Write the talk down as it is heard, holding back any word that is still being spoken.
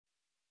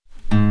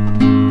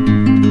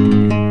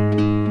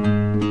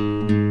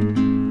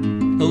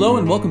Hello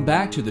and welcome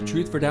back to the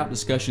Truth for Doubt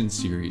Discussions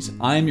series.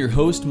 I am your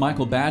host,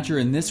 Michael Badger,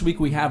 and this week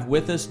we have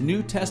with us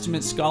New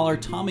Testament scholar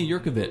Tommy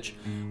Jurkovic.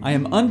 I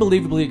am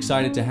unbelievably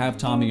excited to have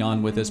Tommy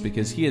on with us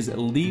because he is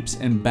leaps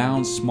and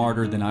bounds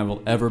smarter than I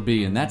will ever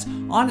be, and that's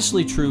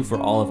honestly true for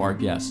all of our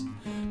guests.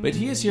 But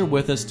he is here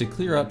with us to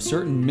clear up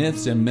certain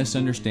myths and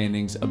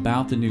misunderstandings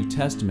about the New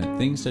Testament,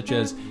 things such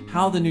as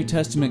how the New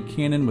Testament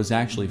canon was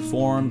actually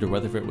formed, or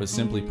whether it was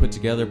simply put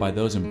together by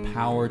those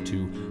empowered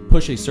to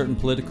push a certain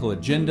political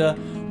agenda,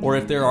 or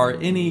if there are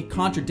any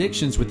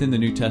contradictions within the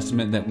New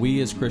Testament that we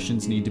as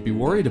Christians need to be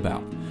worried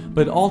about.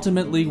 But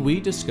ultimately, we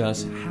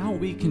discuss how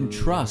we can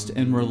trust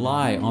and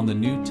rely on the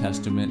New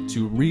Testament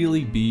to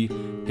really be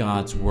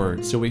God's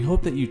Word. So we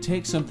hope that you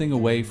take something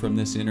away from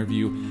this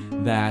interview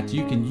that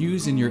you can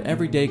use in your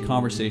everyday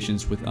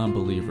conversations with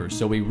unbelievers.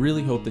 So we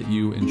really hope that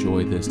you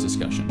enjoy this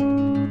discussion.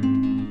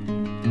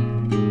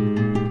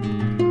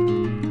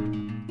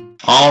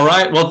 All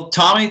right. Well,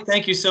 Tommy,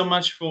 thank you so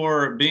much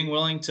for being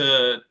willing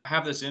to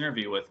have this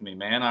interview with me,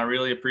 man. I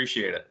really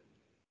appreciate it.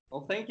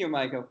 Well, thank you,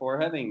 Michael, for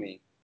having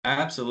me.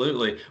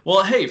 Absolutely.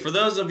 Well, hey, for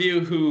those of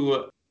you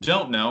who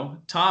don't know,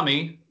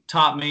 Tommy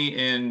taught me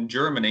in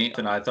Germany,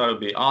 and I thought it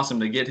would be awesome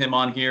to get him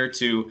on here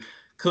to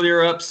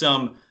clear up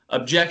some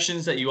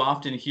objections that you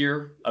often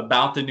hear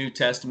about the New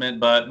Testament.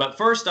 But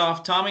first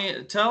off,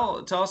 Tommy,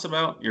 tell us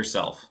about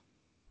yourself.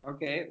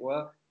 Okay,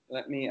 well,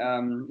 let me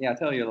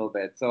tell you a little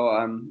bit. So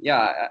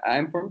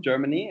I'm from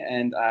Germany,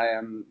 and I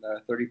am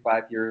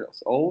 35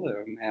 years old.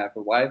 I have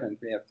a wife, and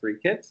we have 3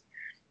 kids.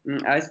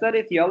 I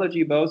studied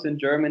theology both in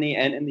Germany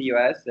and in the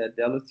U.S. at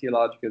Dallas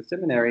Theological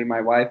Seminary.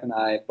 My wife and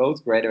I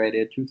both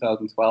graduated in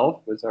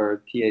 2012 with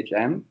our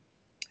THM.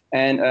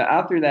 And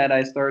after that,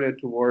 I started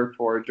to work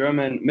for a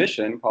German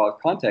mission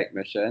called Contact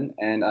Mission.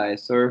 And I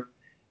served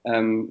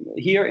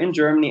here in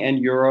Germany and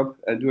Europe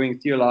doing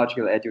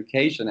theological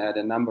education at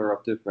a number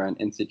of different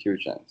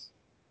institutions.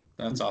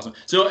 That's awesome.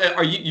 So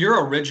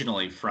you're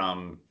originally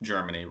from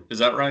Germany, is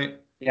that right?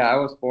 Yeah, I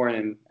was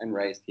born and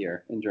raised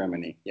here in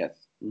Germany, yes.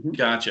 Mm-hmm.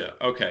 Gotcha.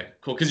 Okay,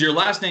 cool. Because your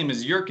last name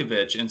is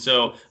Jurkovic, and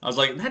so I was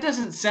like, that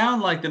doesn't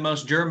sound like the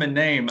most German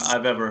name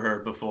I've ever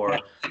heard before.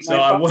 So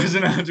I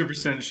wasn't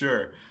 100%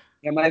 sure.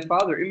 Yeah, my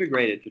father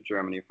immigrated to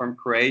Germany from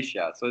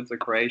Croatia, so it's a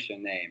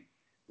Croatian name.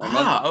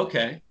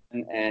 Okay.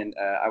 And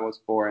I was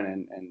born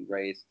and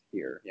raised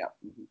here. Yeah.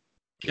 Mm-hmm.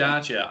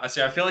 Gotcha. I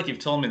see. I feel like you've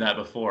told me that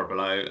before, but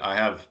I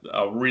have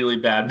a really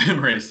bad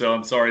memory, so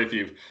I'm sorry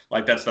if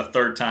that's the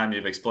third time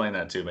you've explained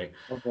that to me.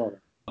 Okay.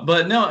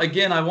 But no,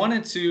 again, I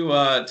wanted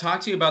to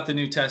talk to you about the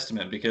New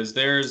Testament because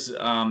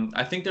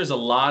I think there's a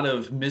lot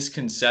of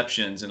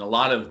misconceptions and a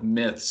lot of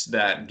myths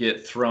that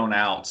get thrown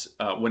out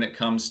when it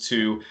comes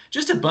to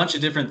just a bunch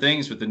of different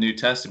things with the New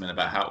Testament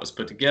about how it was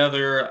put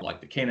together, like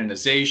the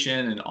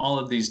canonization and all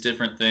of these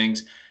different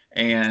things.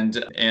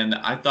 And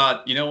I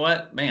thought, you know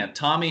what, man,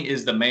 Tommy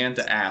is the man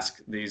to ask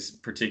these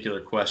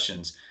particular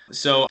questions.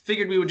 So I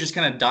figured we would just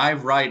kind of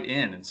dive right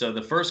in. And so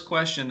the first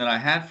question that I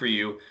had for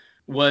you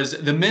was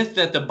the myth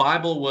that the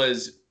Bible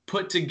was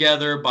put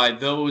together by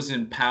those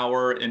in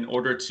power in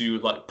order to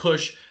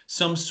push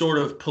some sort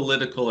of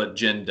political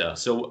agenda.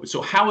 So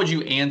how would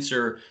you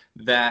answer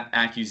that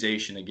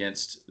accusation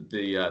against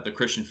the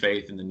Christian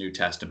faith in the New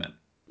Testament?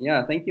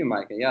 Yeah, thank you,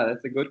 Micah. Yeah,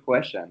 that's a good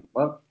question.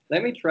 Well,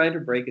 let me try to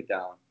break it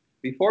down.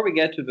 Before we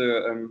get to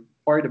the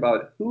part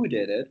about who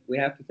did it, we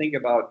have to think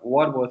about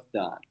what was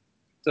done.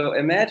 So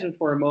imagine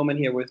for a moment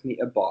here with me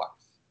a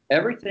box.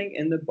 Everything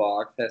in the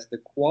box has the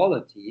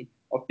quality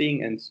of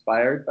being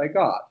inspired by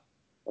God.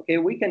 Okay,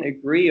 we can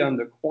agree on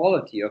the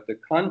quality of the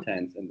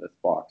contents in this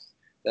box,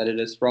 that it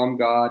is from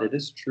God, it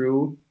is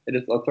true, it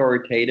is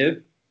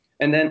authoritative,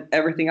 and then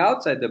everything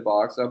outside the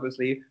box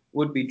obviously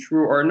would be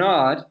true or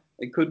not,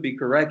 it could be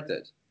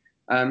corrected.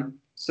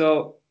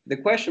 So the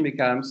question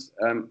becomes,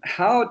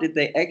 how did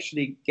they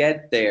actually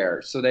get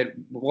there so that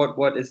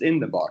what is in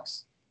the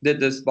box? Did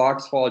this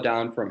box fall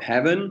down from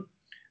heaven,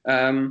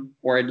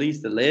 or at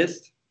least a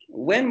list?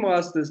 When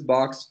was this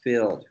box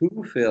filled?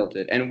 Who filled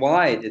it? And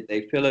why did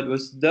they fill it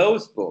with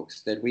those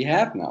books that we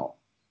have now?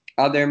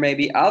 Are there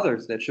maybe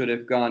others that should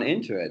have gone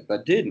into it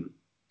but didn't?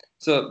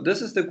 So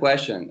this is the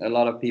question a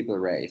lot of people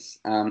raise.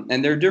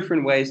 And there are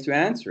different ways to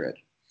answer it.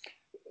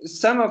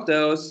 Some of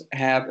those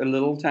have a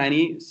little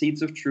tiny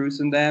seeds of truth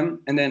in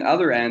them, and then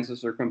other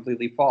answers are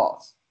completely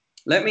false.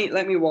 Let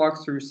me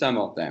walk through some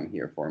of them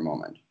here for a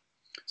moment.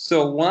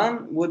 So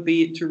one would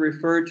be to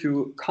refer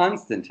to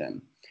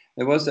Constantine.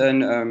 There was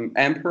an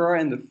emperor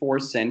in the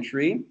 4th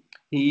century.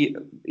 He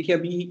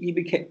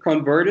became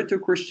converted to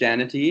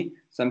Christianity,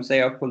 some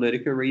say of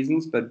political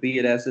reasons, but be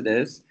it as it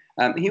is.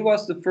 He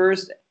was the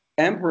first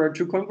emperor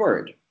to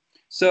convert.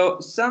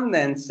 So some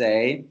then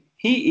say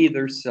he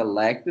either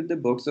selected the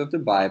books of the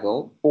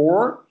Bible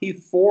or he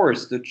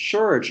forced the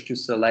church to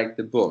select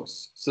the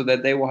books so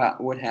that they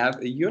would have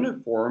a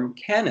uniform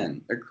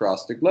canon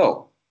across the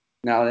globe.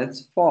 Now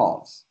that's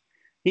false.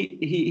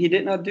 He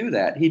did not do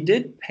that. He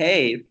did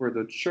pay for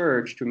the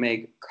church to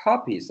make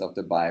copies of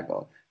the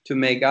Bible, to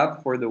make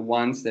up for the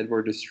ones that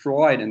were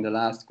destroyed in the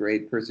last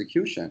great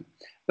persecution.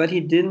 But he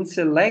didn't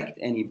select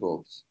any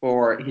books,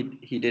 or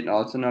he did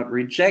also not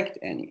reject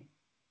any.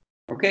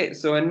 Okay,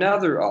 so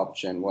another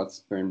option, what's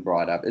been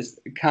brought up, is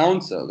the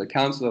Council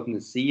of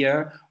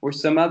Nicaea, or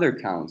some other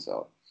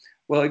council.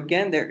 Well,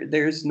 again,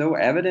 there's no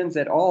evidence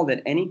at all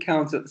that any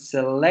council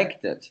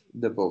selected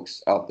the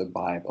books of the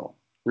Bible.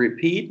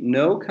 Repeat,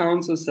 no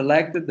council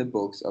selected the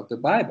books of the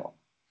Bible.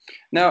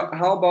 Now,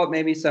 how about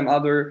maybe some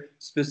other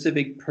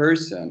specific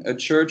person, a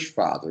church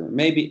father,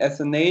 maybe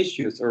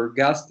Athanasius or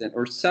Augustine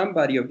or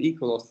somebody of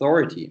equal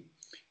authority?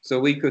 So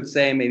we could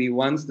say maybe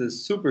once the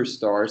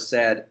superstar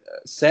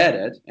said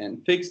it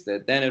and fixed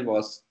it, then it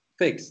was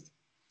fixed.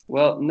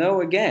 Well,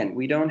 no, again,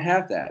 we don't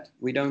have that.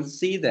 We don't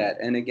see that.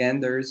 And again,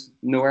 there's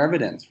no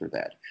evidence for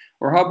that.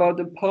 Or how about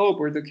the Pope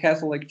or the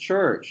Catholic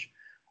Church?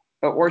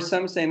 Or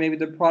some say maybe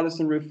the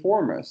Protestant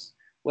reformers.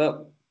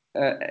 Well,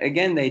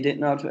 again, they did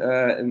not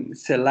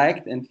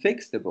select and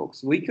fix the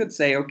books. We could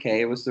say,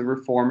 okay, it was the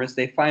reformers.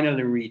 They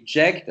finally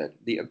rejected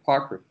the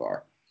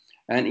Apocrypha.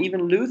 And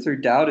even Luther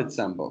doubted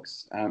some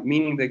books,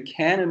 meaning the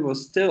canon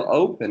was still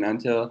open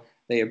until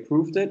they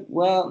approved it.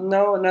 Well,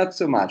 no, not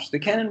so much. The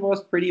canon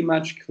was pretty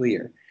much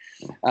clear.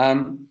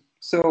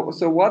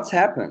 So what's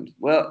happened?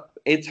 Well,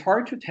 it's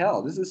hard to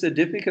tell. This is a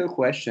difficult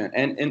question.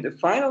 And in the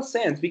final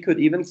sense, we could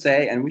even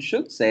say, and we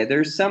should say,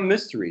 there's some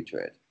mystery to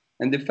it.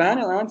 And the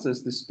final answer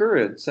is the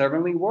Spirit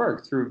sovereignly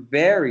worked through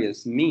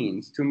various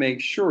means to make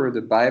sure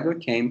the Bible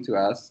came to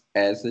us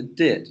as it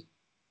did.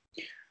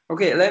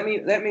 Okay, let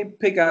me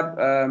pick up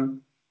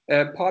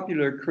a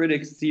popular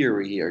critics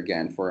theory here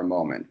again for a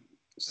moment.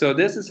 So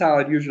this is how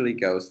it usually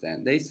goes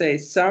then. They say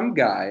some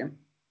guy,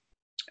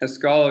 a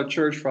scholar,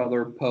 church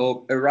father,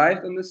 pope,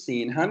 arrived on the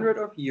scene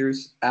hundreds of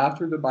years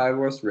after the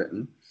Bible was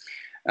written.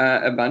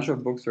 A bunch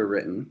of books were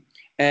written,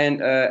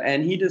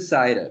 and he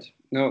decided.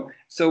 No,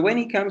 so when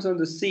he comes on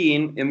the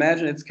scene,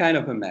 imagine it's kind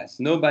of a mess.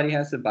 Nobody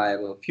has a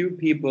Bible. Few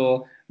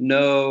people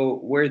know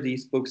where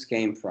these books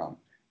came from.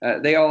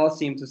 They all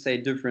seem to say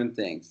different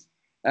things.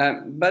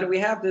 But we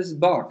have this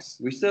box.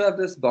 We still have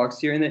this box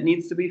here, and it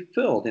needs to be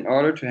filled in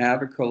order to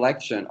have a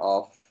collection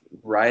of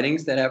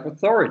writings that have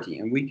authority,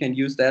 and we can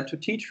use that to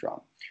teach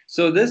from.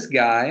 So this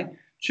guy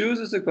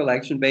chooses a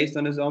collection based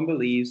on his own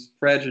beliefs,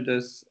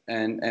 prejudice,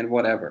 and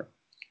whatever.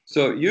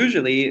 So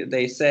usually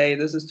they say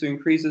this is to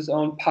increase his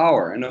own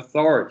power and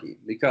authority,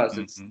 because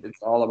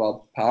it's all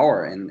about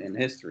power in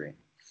history.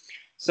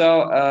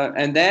 So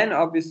and then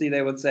obviously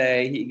they would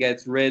say he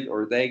gets rid,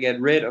 or they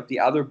get rid of the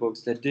other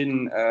books that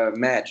didn't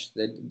match,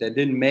 that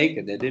didn't make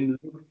it, that didn't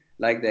look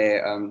like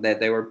that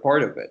they were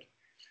part of it.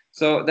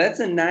 So that's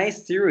a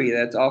nice theory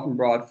that's often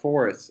brought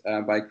forth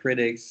by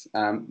critics.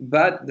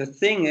 But the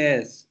thing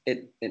is,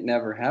 it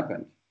never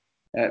happened.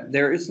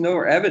 There is no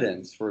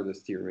evidence for this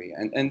theory.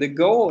 And the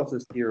goal of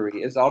this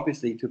theory is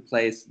obviously to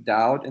place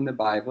doubt in the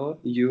Bible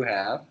you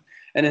have,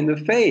 and in the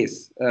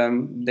faith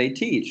they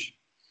teach.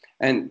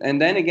 And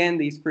then again,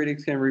 these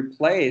critics can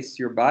replace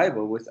your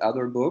Bible with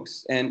other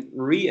books and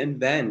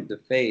reinvent the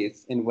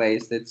faith in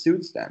ways that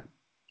suits them.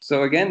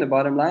 So again, the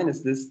bottom line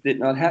is this did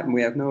not happen.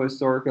 We have no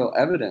historical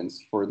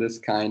evidence for this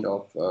kind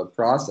of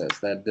process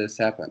that this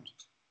happened.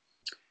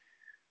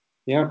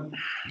 Yeah.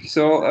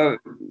 So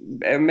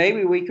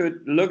maybe we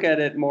could look at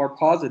it more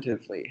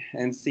positively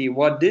and see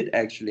what did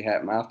actually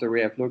happen after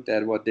we have looked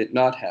at what did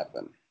not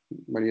happen.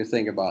 What do you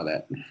think about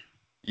that?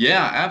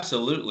 Yeah,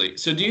 absolutely.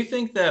 So do you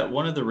think that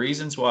one of the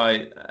reasons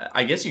why,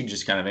 I guess you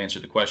just kind of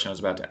answered the question I was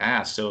about to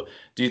ask. So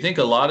do you think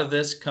a lot of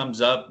this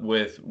comes up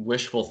with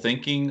wishful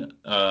thinking,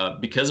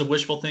 because of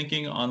wishful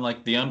thinking on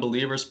like the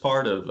unbelievers'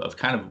 part of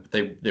kind of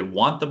they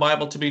want the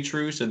Bible to be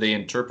true, so they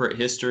interpret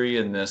history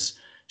in this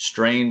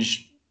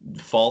strange,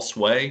 false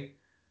way?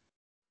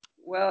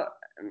 Well,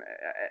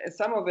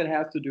 some of it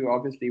has to do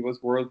obviously with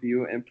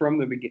worldview, and from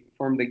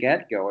the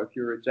get-go, if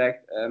you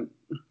reject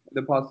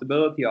the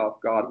possibility of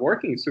God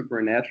working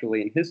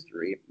supernaturally in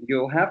history,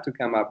 you'll have to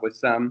come up with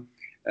some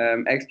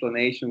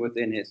explanation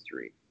within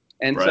history.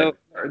 And Right.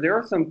 so there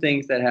are some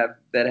things that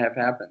have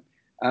happened.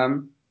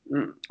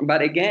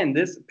 But again,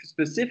 this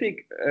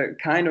specific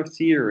kind of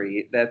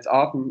theory that's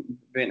often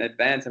been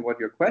advanced, and what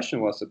your question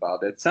was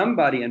about, that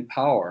somebody in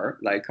power,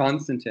 like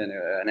Constantine,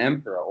 an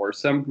emperor, or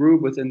some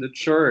group within the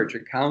church, a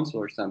council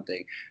or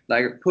something,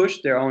 like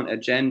pushed their own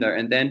agenda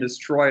and then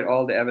destroyed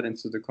all the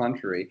evidence to the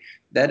contrary.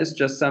 That is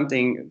just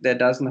something that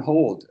doesn't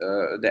hold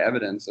the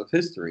evidence of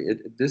history.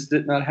 This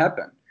did not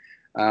happen.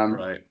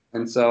 Right.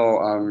 And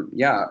so,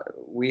 yeah,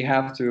 we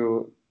have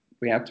to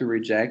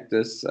reject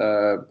this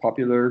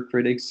popular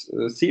critics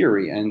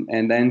theory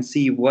and then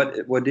see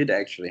what did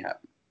actually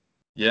happen.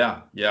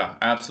 Yeah, yeah,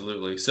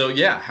 absolutely. So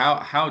yeah,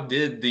 how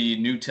did the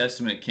New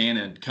Testament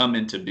canon come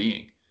into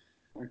being?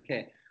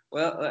 Okay.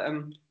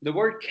 Well, the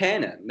word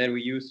canon that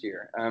we use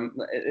here,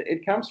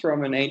 it comes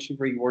from an ancient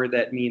Greek word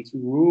that means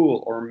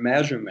rule or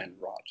measurement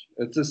rod.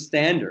 It's a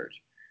standard.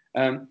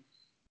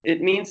 It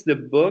means the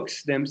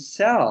books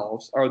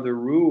themselves are the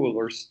rule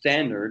or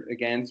standard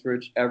against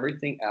which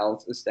everything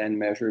else is then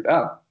measured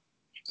up.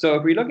 So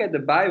if we look at the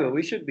Bible,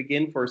 we should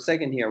begin for a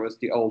second here with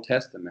the Old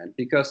Testament,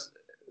 because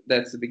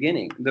that's the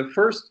beginning. The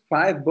first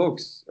 5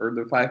 books, or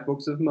the 5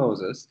 books of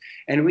Moses,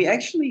 and we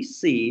actually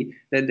see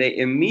that they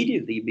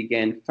immediately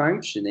began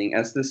functioning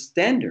as the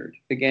standard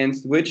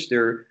against which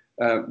the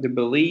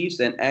beliefs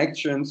and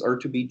actions are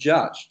to be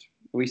judged.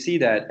 We see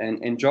that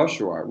in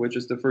Joshua, which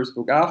is the first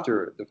book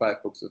after the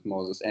 5 books of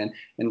Moses. And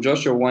in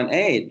Joshua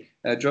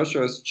 1:8,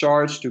 Joshua is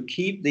charged to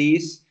keep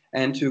these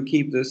and to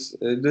keep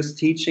this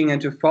teaching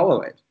and to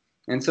follow it.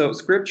 And so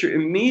Scripture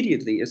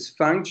immediately is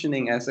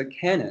functioning as a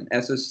canon,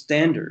 as a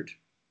standard.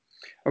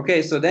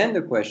 Okay, so then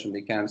the question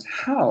becomes,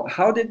 how?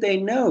 How did they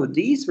know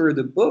these were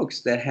the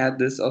books that had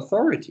this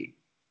authority?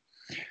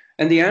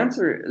 And the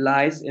answer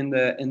lies in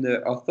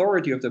the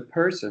authority of the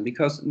person,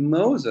 because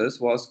Moses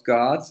was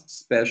God's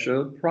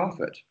special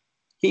prophet.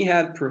 He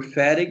had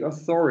prophetic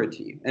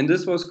authority, and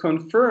this was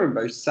confirmed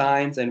by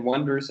signs and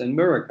wonders and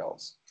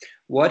miracles.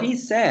 What he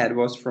said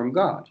was from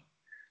God.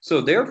 So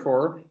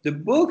therefore, the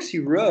books he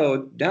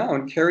wrote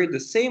down carried the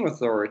same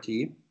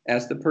authority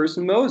as the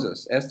person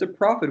Moses, as the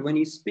prophet when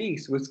he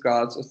speaks with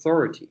God's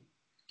authority.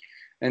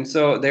 And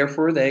so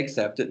therefore they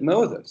accepted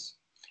Moses.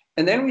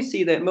 And then we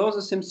see that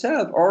Moses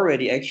himself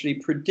already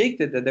actually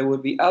predicted that there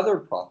would be other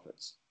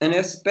prophets, and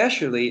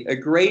especially a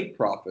great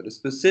prophet, a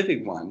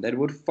specific one that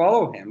would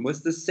follow him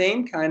with the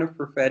same kind of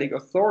prophetic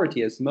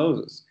authority as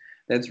Moses.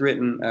 That's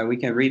written, we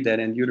can read that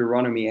in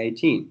Deuteronomy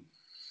 18.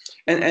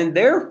 And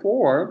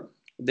therefore,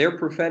 their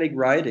prophetic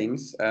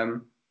writings,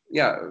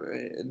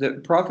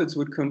 the prophets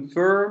would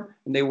confirm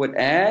and they would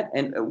add.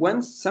 And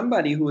once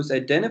somebody who was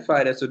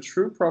identified as a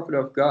true prophet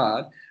of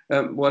God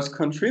was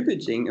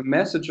contributing a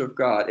message of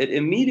God, it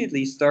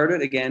immediately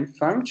started again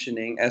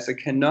functioning as a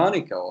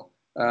canonical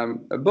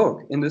a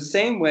book in the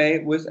same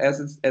way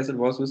as it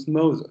was with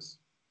Moses.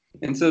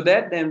 And so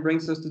that then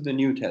brings us to the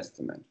New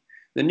Testament.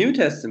 The New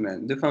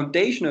Testament, the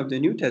foundation of the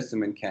New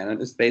Testament canon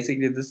is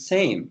basically the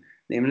same,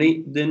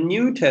 namely the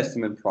New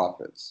Testament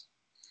prophets.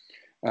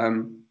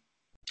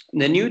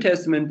 The New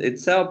Testament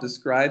itself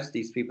describes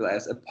these people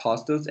as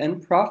apostles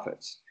and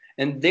prophets,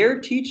 and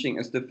their teaching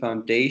is the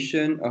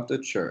foundation of the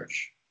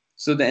church.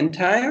 So the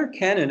entire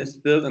canon is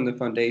built on the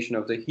foundation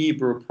of the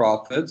Hebrew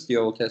prophets, the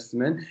Old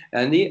Testament,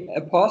 and the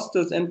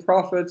apostles and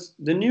prophets,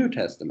 the New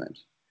Testament.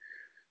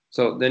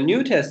 So the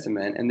New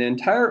Testament and the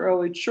entire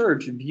early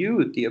church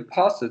viewed the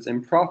apostles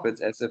and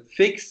prophets as a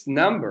fixed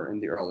number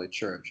in the early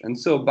church. And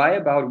so by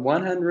about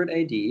 100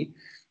 AD,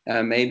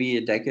 maybe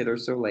a decade or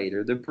so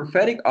later, the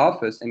prophetic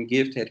office and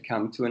gift had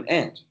come to an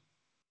end.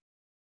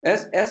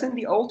 As in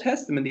the Old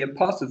Testament, the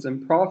apostles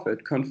and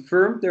prophets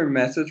confirmed their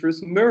message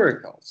with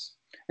miracles.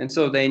 And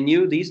so they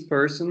knew these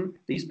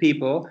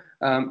people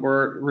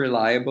were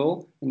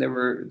reliable, and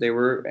they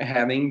were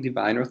having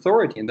divine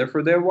authority, and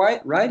therefore their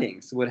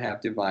writings would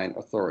have divine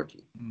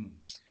authority.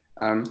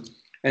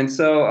 And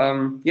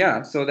so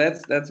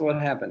that's what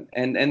happened.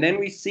 And then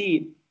we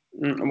see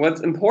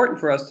what's important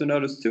for us to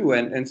notice too,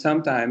 and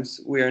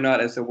sometimes we are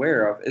not as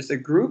aware of, is a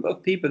group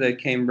of people that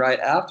came right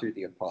after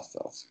the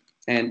apostles.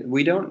 And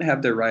we don't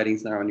have their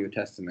writings in our New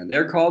Testament.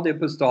 They're called the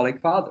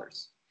Apostolic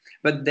Fathers.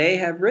 But they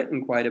have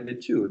written quite a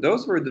bit too.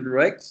 Those were the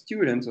direct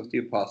students of the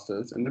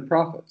apostles and the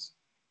prophets,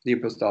 the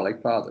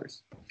Apostolic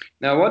Fathers.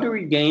 Now, what do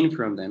we gain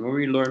from them? What do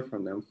we learn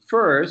from them?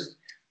 First,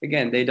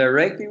 again, they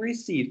directly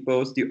received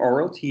both the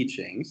oral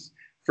teachings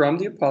from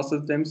the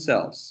apostles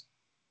themselves.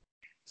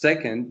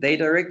 Second, they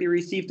directly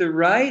received the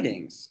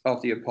writings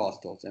of the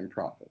apostles and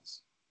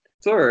prophets.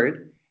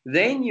 Third,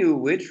 they knew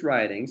which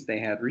writings they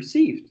had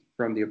received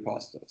from the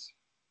apostles.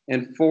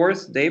 And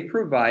fourth, they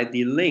provide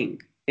the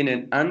link in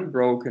an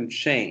unbroken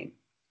chain.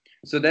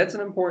 So that's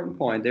an important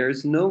point. There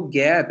is no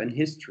gap in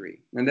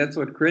history. And that's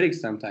what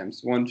critics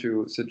sometimes want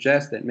to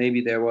suggest, that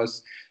maybe there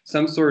was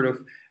some sort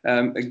of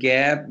a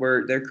gap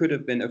where there could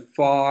have been a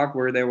fog,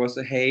 where there was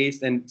a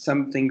haze, and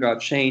something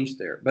got changed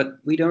there. But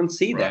we don't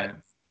see that.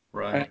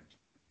 Right.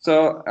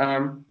 So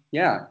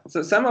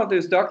some of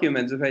those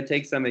documents, if I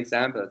take some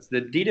examples,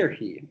 the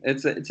Didache,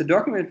 it's a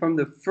document from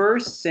the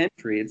 1st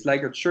century. It's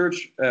like a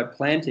church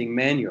planting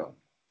manual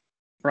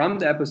from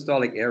the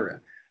apostolic era.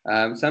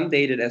 Some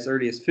dated as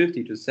early as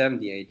 50 to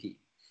 70 AD.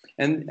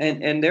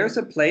 And there's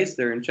a place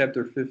there in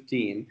chapter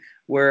 15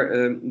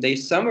 where they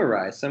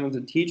summarize some of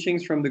the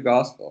teachings from the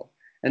gospel.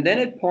 And then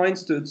it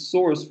points to its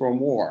source for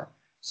more.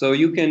 So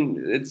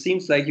it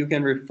seems like you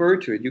can refer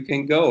to it, you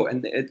can go.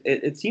 And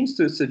it seems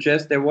to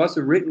suggest there was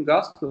a written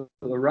gospel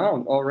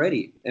around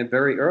already and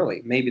very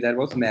early. Maybe that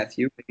was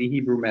Matthew, maybe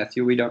Hebrew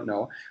Matthew, we don't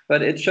know.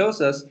 But it shows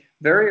us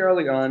very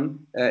early on,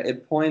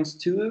 it points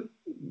to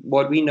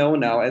what we know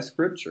now as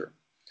Scripture.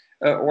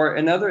 Or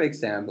another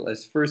example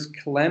is First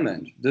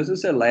Clement. This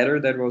is a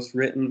letter that was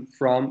written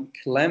from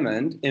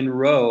Clement in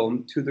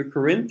Rome to the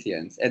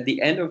Corinthians at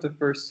the end of the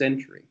 1st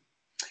century.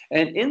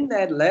 And in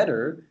that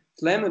letter,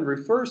 Clement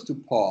refers to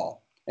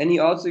Paul, and he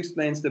also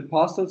explains the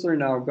apostles are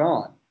now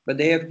gone. but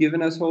they have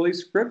given us Holy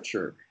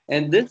Scripture.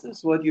 And this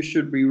is what you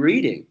should be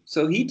reading.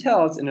 So he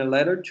tells in a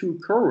letter to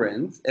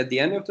Corinth at the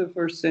end of the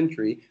first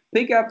century,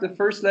 pick up the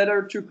first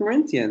letter to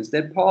Corinthians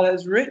that Paul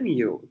has written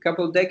you a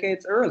couple of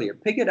decades earlier.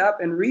 Pick it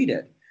up and read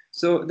it.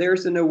 So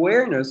there's an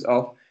awareness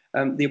of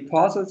the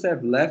apostles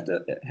have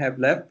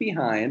left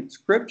behind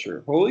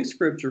Scripture, Holy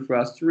Scripture for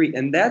us to read,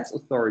 and that's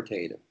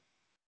authoritative.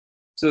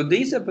 So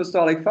these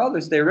apostolic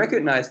fathers, they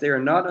recognize they are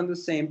not on the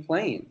same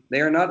plane.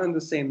 They are not on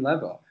the same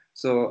level.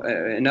 So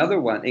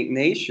another one,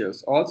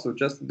 Ignatius, also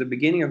just at the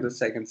beginning of the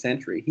second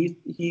century,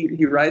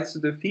 he writes to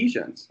the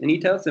Ephesians, and he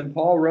tells them,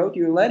 Paul wrote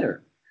you a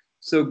letter.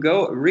 So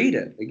go read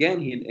it. Again,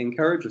 he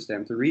encourages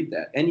them to read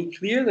that. And he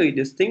clearly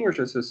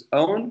distinguishes his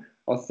own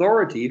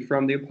authority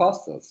from the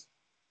apostles.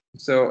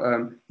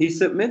 So he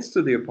submits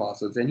to the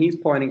apostles, and he's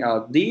pointing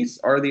out, these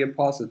are the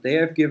apostles. They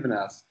have given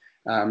us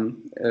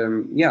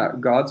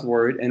God's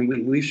word, and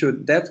we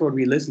should, that's what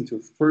we listen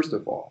to first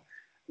of all.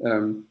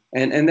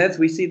 And that's,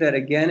 we see that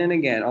again and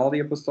again, all the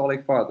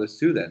apostolic fathers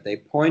do that. They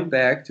point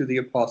back to the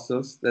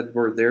apostles that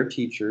were their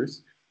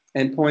teachers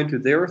and point to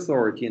their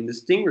authority and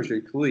distinguish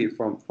it clearly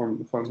from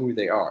who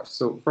they are.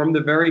 So from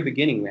the very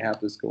beginning, we have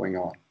this going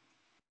on.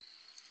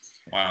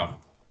 Wow.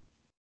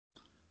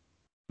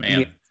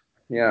 Man.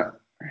 Yeah.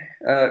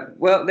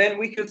 Well, then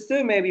we could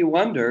still maybe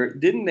wonder,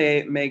 didn't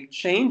they make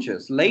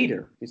changes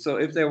later? So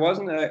if there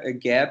wasn't a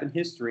gap in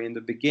history in the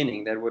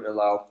beginning that would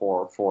allow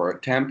for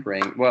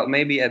tampering, well,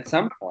 maybe at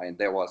some point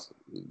there was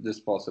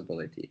this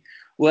possibility.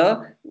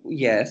 Well,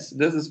 yes,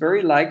 this is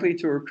very likely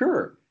to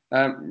occur.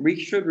 We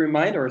should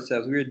remind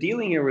ourselves we are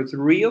dealing here with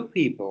real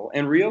people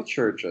and real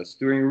churches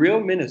doing real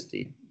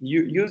ministry,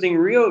 using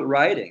real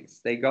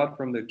writings they got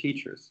from their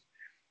teachers.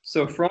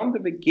 So from the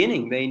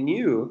beginning, they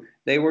knew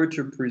they were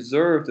to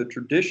preserve the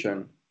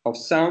tradition of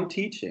sound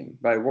teaching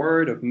by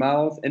word of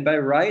mouth and by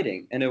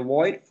writing, and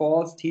avoid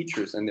false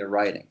teachers in their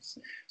writings.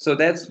 So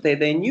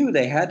they knew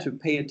they had to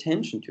pay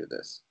attention to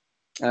this.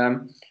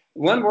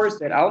 One verse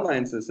that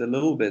outlines this a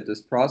little bit,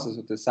 this process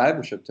of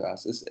discipleship to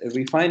us, is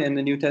we find in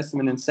the New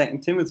Testament in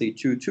 2 Timothy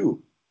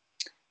 2:2.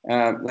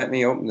 Let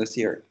me open this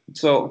here.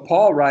 So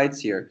Paul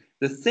writes here,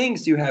 the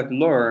things you have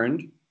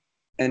learned,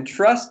 and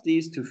trust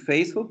these to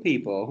faithful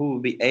people who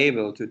will be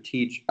able to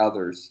teach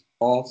others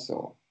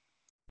also.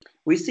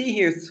 We see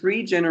here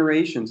 3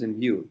 generations in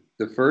view.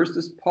 The first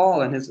is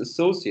Paul and his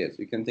associates.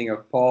 We can think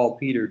of Paul,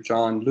 Peter,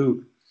 John,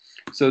 Luke.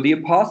 So the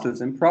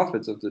apostles and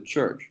prophets of the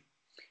church.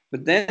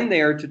 But then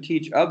they are to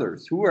teach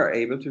others who are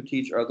able to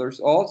teach others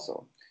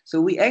also.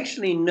 So we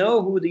actually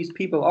know who these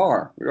people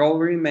are. We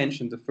already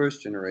mentioned the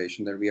first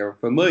generation that we are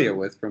familiar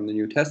with from the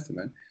New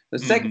Testament. The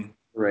second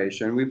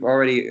generation, we've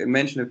already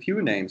mentioned a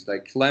few names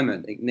like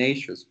Clement,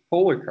 Ignatius,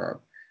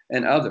 Polycarp,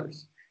 and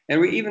others.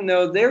 And we even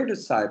know their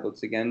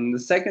disciples again in the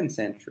second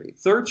century,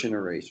 third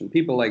generation,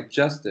 people like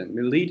Justin,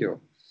 Melito,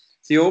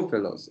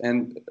 Theophilus,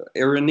 and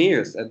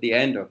Irenaeus at the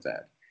end of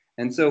that.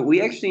 And so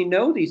we actually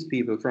know these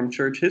people from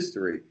church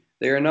history.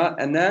 They are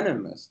not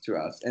anonymous to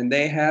us, and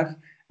they have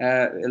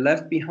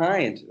left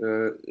behind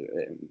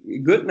a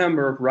good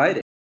number of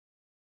writings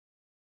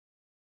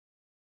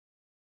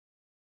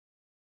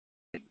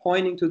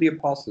pointing to the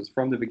apostles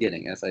from the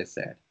beginning, as I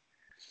said.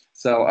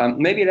 So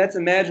maybe let's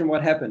imagine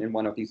what happened in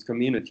one of these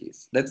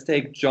communities. Let's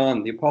take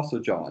John, the Apostle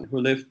John, who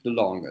lived the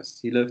longest.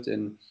 He lived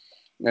in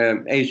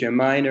Asia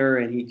Minor,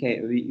 and he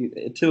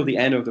came till the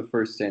end of the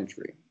first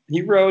century.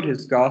 He wrote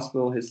his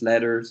gospel, his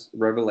letters,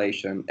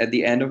 Revelation, at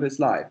the end of his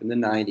life, in the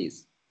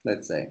 90s,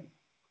 let's say.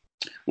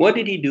 What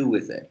did he do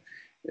with it?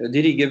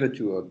 Did he give it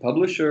to a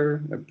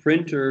publisher, a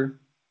printer,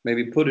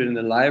 maybe put it in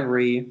the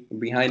library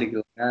behind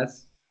a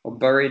glass, or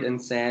bury it in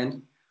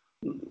sand?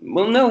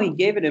 Well, no, he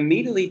gave it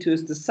immediately to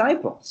his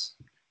disciples,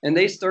 and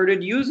they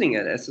started using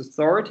it as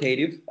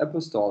authoritative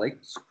apostolic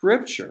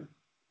scripture.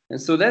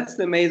 And so that's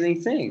the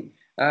amazing thing.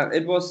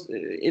 It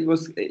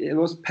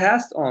was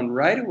passed on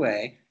right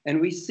away, and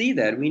we see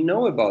that. We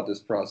know about this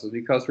process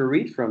because we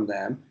read from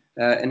them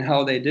and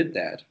how they did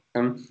that.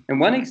 And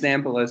one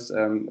example is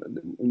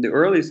the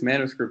earliest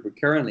manuscript we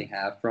currently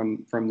have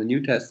from the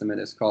New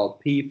Testament is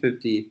called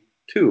P52.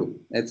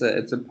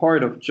 It's a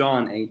part of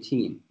John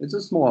 18. It's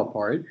a small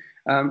part,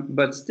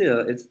 but still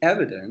it's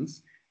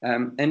evidence,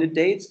 and it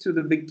dates to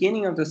the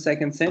beginning of the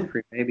second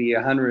century, maybe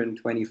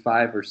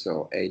 125 or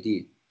so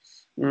AD.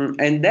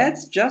 And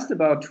that's just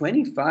about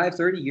 25,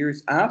 30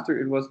 years after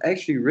it was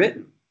actually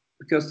written,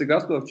 because the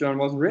Gospel of John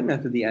wasn't written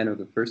until the end of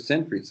the first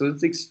century. So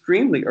it's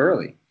extremely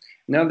early.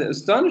 Now, the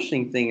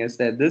astonishing thing is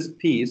that this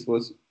piece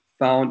was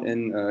found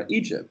in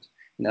Egypt,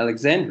 in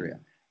Alexandria.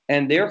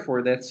 And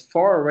therefore, that's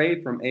far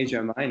away from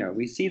Asia Minor.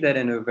 We see that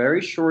in a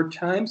very short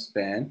time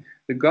span,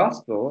 the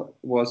gospel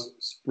was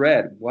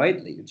spread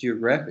widely,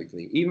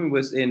 geographically, even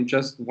within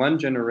just one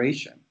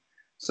generation.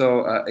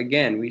 So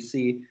again, we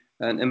see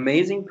an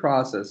amazing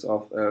process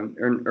of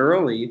an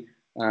early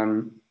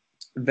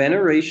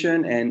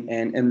veneration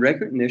and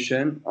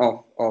recognition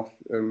of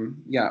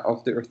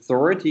the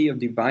authority, of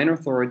divine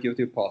authority of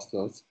the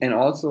apostles, and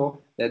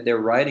also that their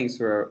writings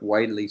were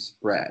widely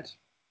spread.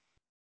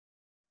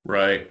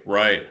 Right.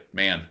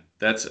 Man,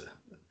 that's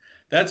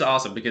That's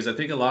awesome because I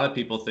think a lot of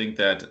people think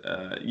that,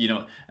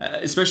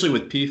 especially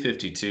with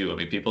P52, I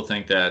mean, people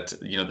think that,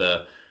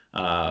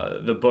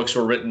 the books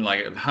were written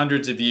like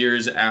hundreds of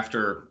years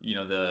after,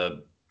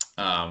 the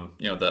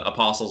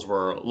apostles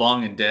were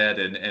long and dead.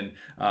 And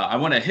I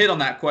want to hit on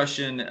that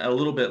question a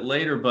little bit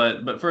later,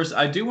 but first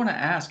I do want to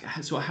ask,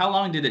 so how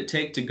long did it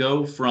take to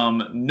go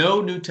from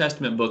no New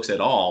Testament books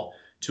at all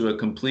to a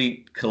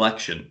complete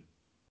collection?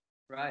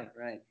 Right,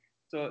 right.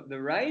 So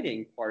the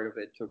writing part of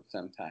it took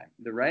some time.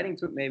 The writing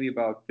took maybe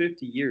about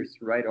 50 years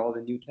to write all the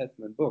New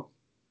Testament books.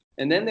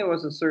 And then there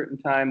was a certain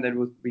time that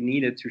we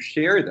needed to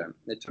share them.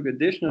 It took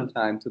additional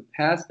time to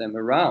pass them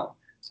around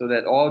so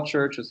that all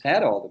churches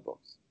had all the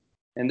books.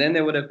 And then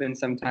there would have been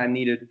some time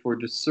needed for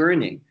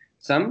discerning.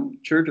 Some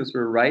churches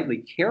were rightly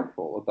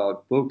careful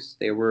about books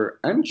they were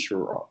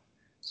unsure of.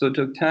 So it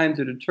took time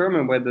to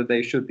determine whether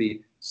they should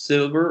be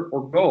silver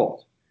or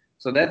gold.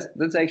 So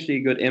that's actually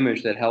a good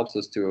image that helps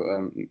us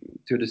to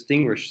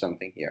distinguish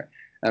something here.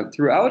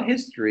 Throughout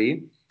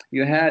history,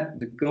 you had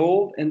the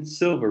gold and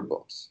silver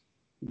books.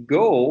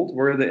 Gold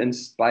were the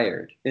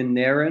inspired,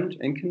 inerrant,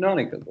 and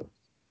canonical books.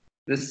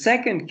 The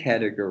second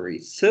category,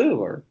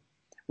 silver,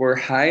 were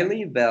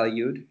highly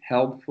valued,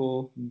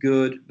 helpful,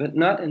 good, but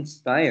not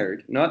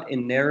inspired, not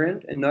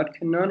inerrant, and not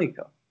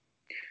canonical.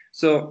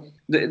 So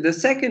the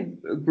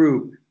second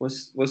group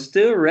was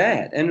still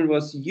read, and it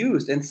was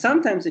used, and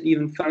sometimes it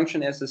even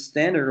functioned as a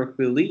standard of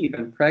belief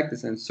and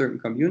practice in certain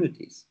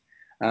communities.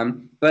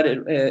 But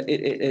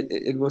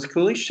it was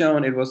clearly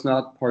shown it was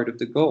not part of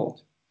the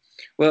gold.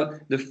 Well,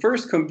 the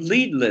first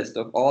complete list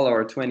of all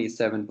our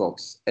 27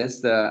 books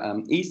is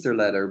the Easter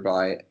letter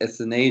by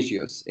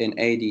Athanasius in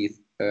AD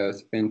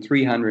in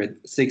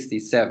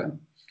 367,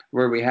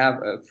 where we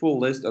have a full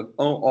list of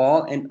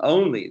all and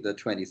only the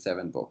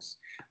 27 books.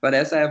 But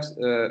as I have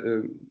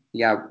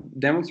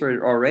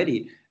demonstrated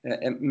already,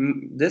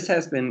 this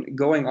has been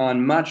going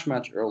on much,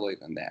 much earlier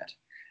than that.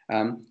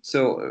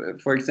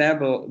 For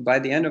example, by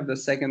the end of the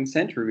 2nd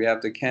century, we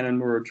have the Canon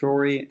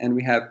Muratori and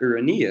we have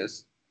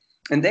Irenaeus,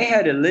 and they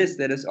had a list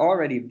that is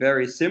already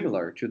very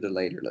similar to the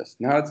later list.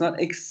 Now, it's not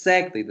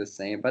exactly the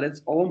same, but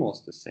it's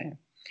almost the same.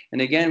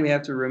 And again, we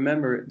have to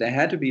remember there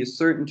had to be a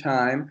certain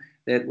time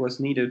that was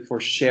needed for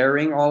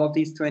sharing all of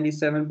these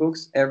 27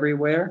 books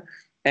everywhere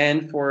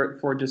and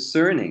for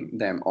discerning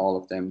them, all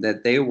of them,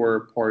 that they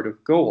were part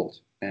of gold.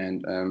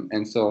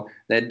 And so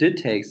that did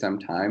take some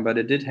time, but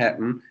it did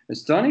happen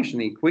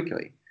astonishingly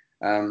quickly.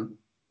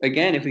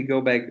 Again, if we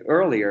go back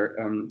earlier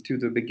to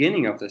the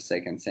beginning of the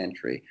 2nd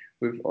century,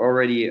 we've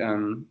already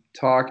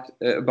talked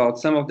about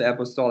some of the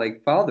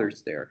apostolic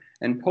fathers there,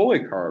 and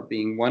Polycarp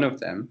being one of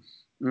them.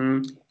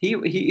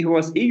 He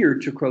was eager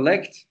to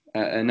collect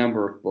a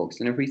number of books.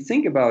 And if we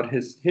think about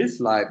his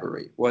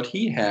library, what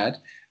he had,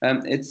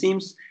 it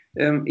seems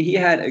he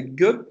had a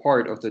good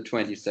part of the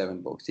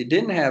 27 books. He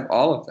didn't have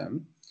all of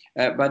them,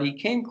 but he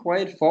came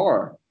quite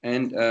far.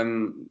 And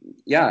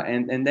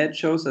and that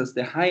shows us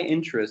the high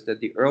interest that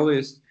the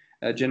earliest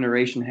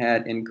generation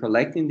had in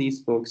collecting these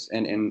books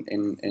and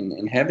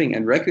in having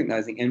and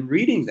recognizing and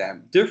reading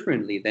them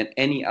differently than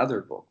any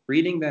other book,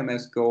 reading them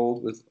as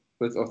gold with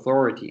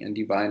authority and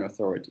divine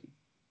authority.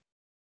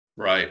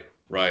 Right,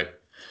 right.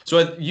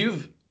 So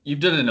you've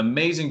done an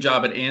amazing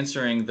job at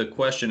answering the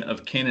question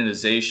of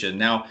canonization.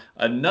 Now,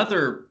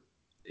 another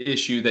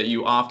issue that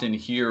you often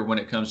hear when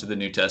it comes to the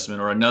New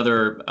Testament, or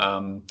another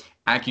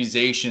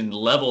accusation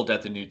leveled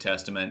at the New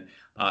Testament,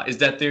 is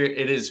that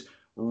it is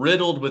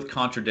riddled with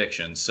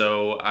contradictions.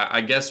 So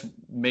I guess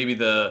maybe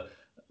the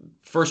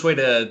first way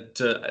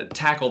to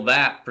tackle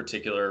that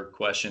particular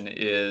question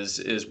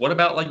is what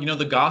about, like,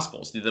 the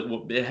Gospels?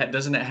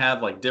 Doesn't it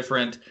have like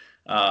different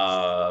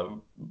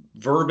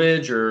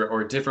verbiage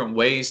or different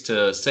ways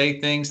to say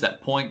things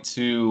that point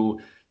to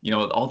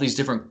all these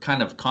different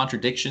kind of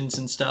contradictions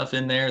and stuff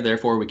in there,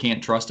 therefore we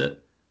can't trust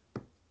it?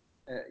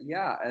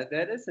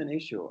 That is an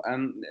issue.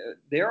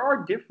 There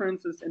are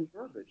differences in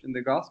verbiage in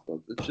the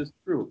Gospels. It's just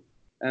true.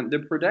 The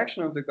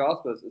production of the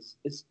Gospels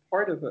is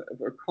part of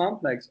a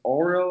complex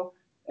oral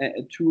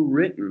to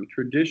written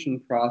tradition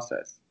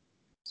process.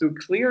 So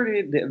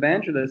clearly the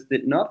evangelists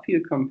did not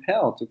feel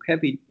compelled to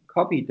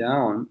copy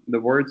down the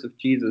words of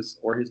Jesus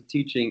or his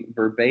teaching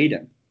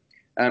verbatim.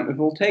 If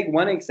we'll take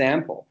one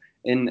example,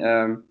 in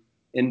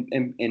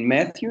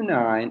Matthew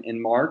 9,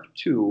 in Mark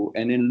 2,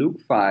 and in Luke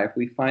 5,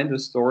 we find the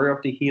story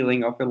of the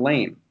healing of a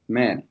lame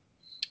man.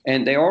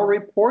 And they all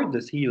report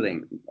this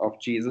healing of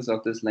Jesus,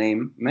 of this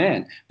lame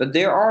man. But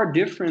there are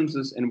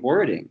differences in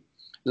wording.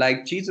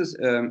 Like Jesus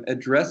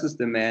addresses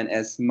the man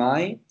as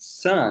my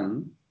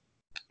son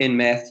in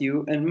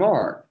Matthew and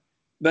Mark.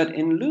 But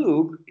in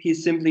Luke, he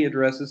simply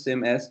addresses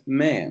him as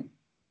man.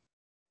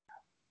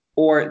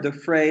 Or the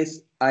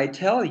phrase, I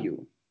tell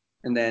you,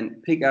 and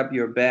then pick up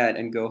your bed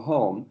and go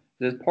home.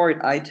 The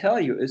part I tell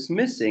you is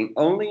missing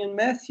only in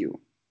Matthew.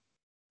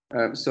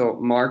 So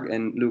Mark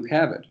and Luke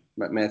have it,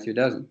 but Matthew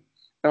doesn't.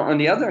 On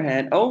the other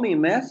hand, only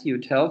Matthew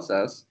tells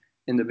us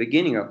in the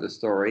beginning of the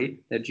story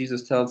that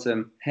Jesus tells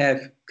him,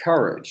 have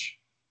courage.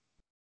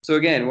 So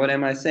again, what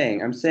am I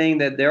saying? I'm saying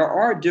that there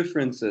are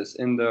differences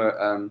in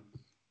the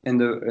in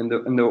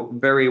the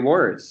very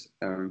words.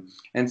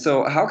 And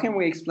so how can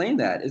we explain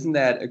that? Isn't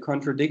that a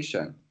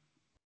contradiction?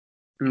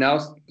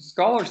 Now,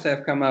 scholars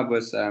have come up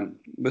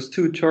with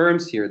two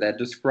terms here that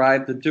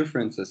describe the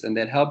differences and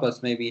that help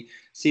us maybe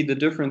see the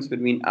difference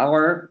between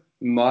our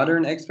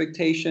modern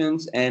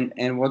expectations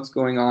and what's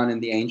going on in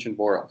the ancient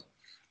world.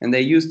 And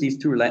they use these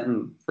two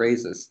Latin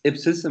phrases,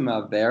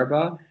 ipsissima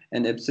verba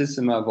and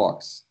ipsissima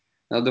vox.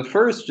 Now, the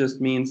first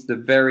just means the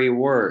very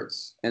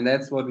words, and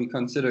that's what we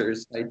consider a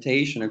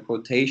citation, a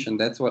quotation.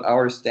 That's what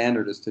our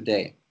standard is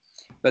today.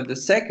 But the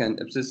second,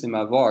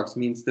 ipsissima vox,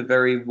 means the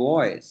very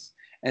voice.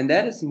 And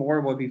that is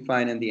more what we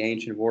find in the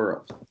ancient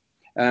world.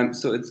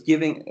 So it's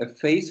giving a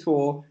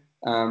faithful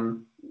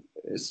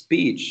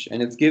speech,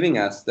 and it's giving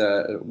us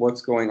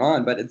what's going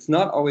on, but it's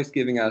not always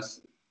giving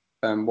us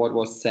what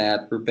was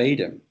said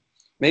verbatim.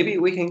 Maybe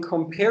we can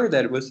compare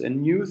that with a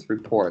news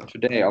report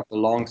today of a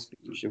long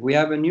speech. If we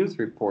have a news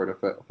report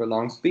of a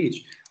long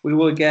speech, we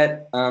will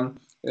get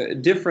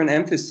different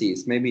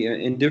emphases, maybe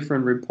in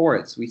different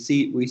reports. We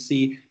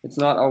see it's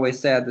not always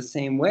said the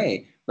same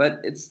way,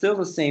 but it's still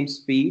the same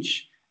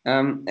speech.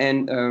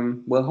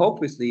 Well,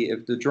 hopefully,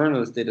 if the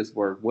journalist did his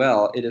work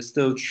well, it is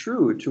still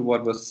true to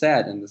what was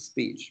said in the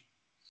speech.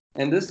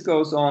 And this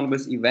goes on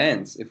with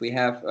events. If we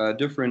have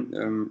different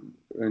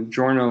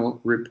journal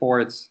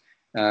reports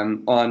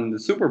on the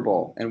Super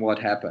Bowl and what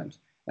happened,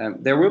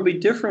 there will be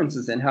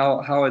differences in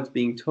how it's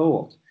being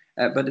told.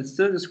 But it's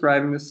still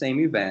describing the same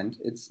event.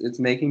 It's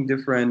making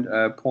different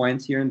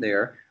points here and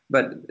there,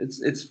 but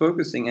it's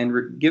focusing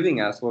and giving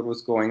us what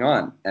was going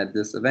on at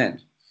this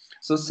event.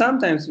 So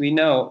sometimes we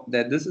know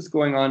that this is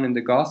going on in the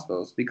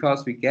Gospels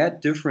because we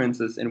get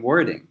differences in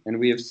wording, and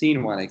we have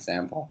seen one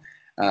example,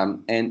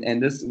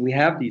 and this we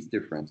have these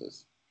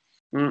differences.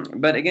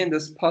 But again,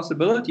 this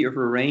possibility of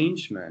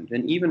arrangement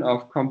and even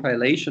of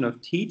compilation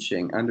of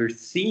teaching under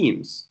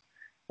themes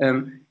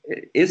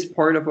is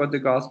part of what the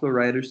Gospel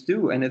writers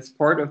do, and it's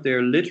part of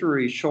their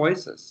literary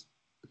choices.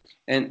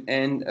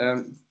 And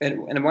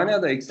one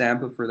other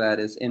example for that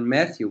is in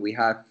Matthew, we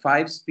have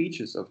 5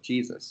 speeches of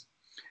Jesus.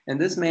 And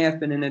this may have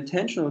been an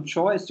intentional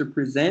choice to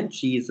present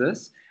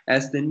Jesus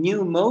as the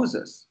new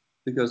Moses,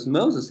 because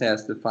Moses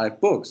has the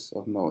 5 books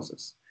of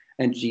Moses.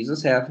 And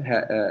Jesus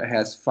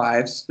has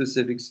 5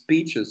 specific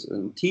speeches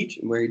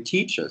where he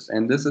teaches.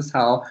 And this is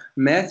how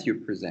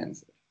Matthew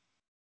presents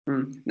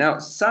it. Now,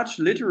 such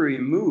literary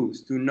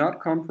moves do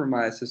not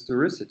compromise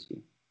historicity.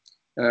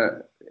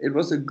 It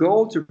was a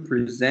goal to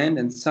present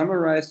and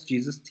summarize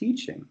Jesus'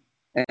 teaching.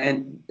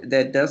 And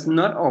that does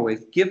not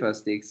always give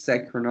us the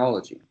exact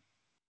chronology.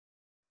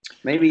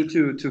 Maybe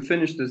to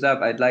finish this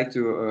up, I'd like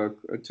to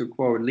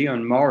quote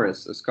Leon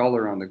Morris, a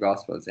scholar on the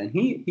Gospels, and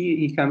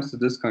he comes to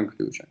this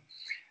conclusion.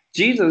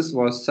 Jesus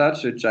was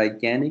such a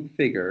gigantic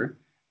figure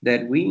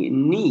that we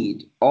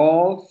need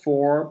all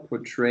 4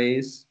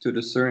 portrays to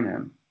discern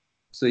him.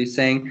 So he's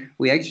saying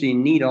we actually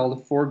need all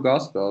the 4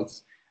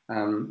 Gospels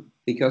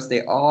because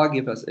they all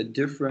give us a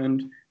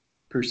different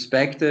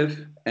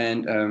perspective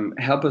and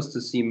help us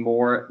to see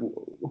more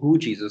who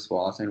Jesus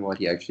was and what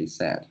he actually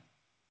said.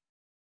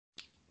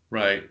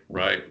 Right.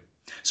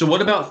 So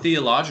what about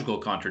theological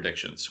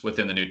contradictions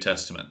within the New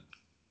Testament?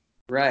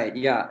 Right,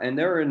 yeah, and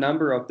there are a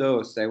number of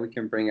those that we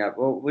can bring up.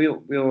 Well,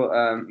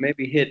 we'll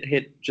maybe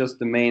hit just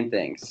the main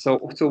things. So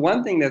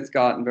one thing that's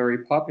gotten very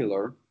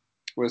popular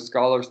with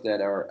scholars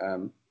that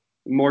are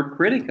more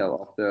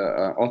critical of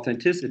the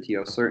authenticity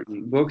of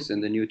certain books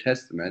in the New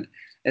Testament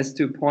is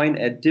to point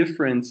at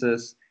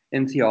differences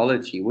in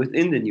theology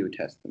within the New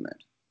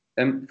Testament.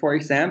 For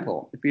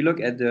example, if we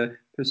look at the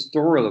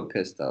pastoral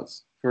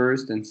epistles,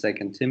 1st and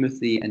 2nd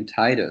Timothy and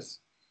Titus,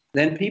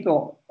 then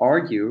people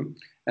argue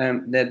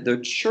that the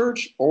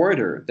church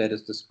order that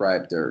is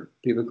described there,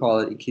 people call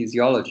it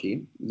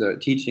ecclesiology, the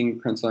teaching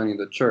concerning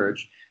the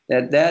church,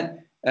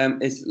 that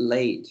is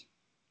late.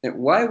 And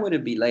why would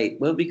it be late?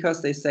 Well,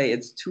 because they say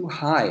it's too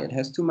high, it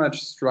has too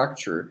much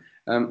structure.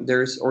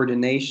 There's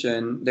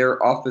ordination, there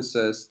are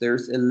offices,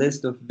 there's a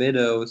list of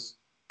widows,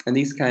 and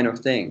these kind of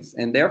things.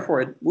 And therefore,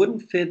 it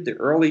wouldn't fit the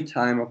early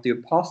time of the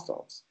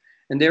apostles.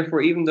 And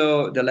therefore, even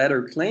though the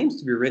letter claims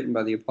to be written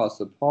by the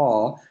Apostle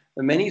Paul,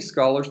 many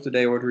scholars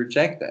today would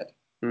reject that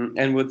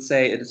and would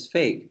say it is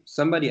fake.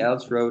 Somebody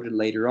else wrote it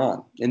later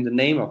on in the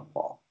name of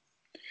Paul.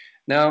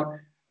 Now,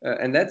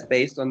 and that's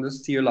based on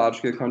this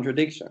theological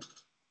contradiction.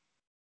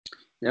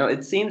 Now,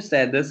 it seems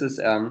that this is,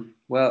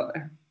 well,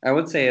 I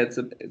would say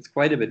it's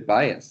quite a bit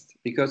biased,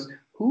 because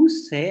who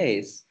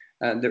says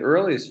the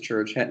earliest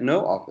church had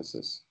no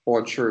offices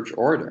or church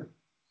order?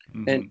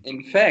 And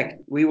in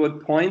fact, we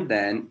would point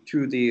then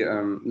to the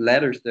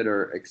letters that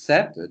are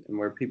accepted and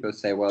where people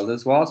say, well,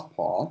 this was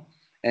Paul,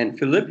 and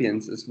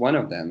Philippians is one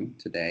of them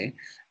today.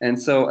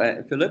 And so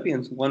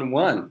Philippians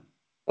 1:1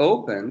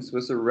 opens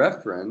with a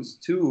reference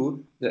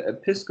to the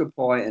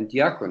episkopoi and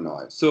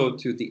diakonoi, so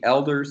to the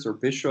elders or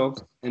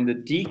bishops and the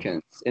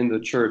deacons in the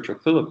church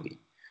of Philippi.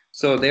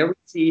 So there we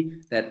see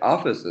that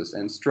offices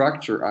and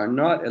structure are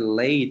not a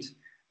late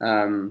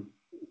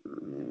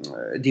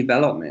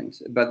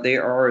development, but they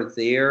are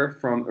there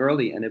from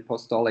early and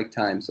apostolic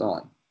times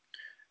on.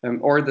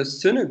 Or the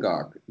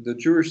synagogue, the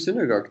Jewish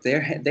synagogue,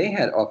 they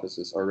had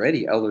offices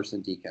already, elders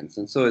and deacons,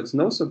 and so it's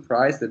no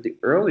surprise that the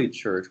early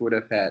church would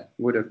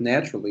have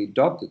naturally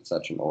adopted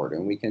such an order,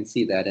 and we can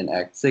see that in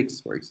Act 6,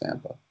 for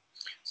example.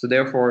 So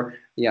therefore,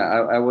 yeah,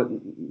 I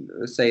would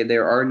say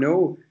there are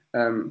no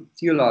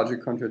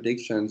theological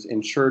contradictions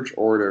in church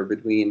order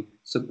between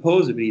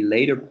supposedly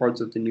later parts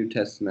of the New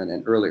Testament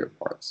and earlier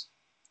parts.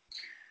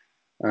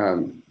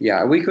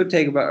 Yeah, we could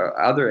take about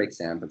other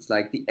examples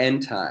like the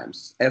end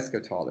times,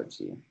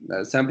 eschatology.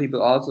 Some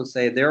people also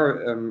say there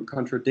are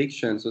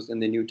contradictions within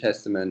the New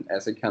Testament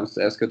as it comes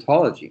to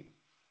eschatology.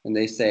 And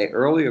they say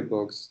earlier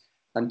books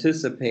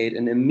anticipate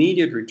an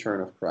immediate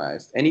return of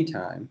Christ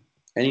anytime,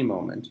 any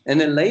moment. And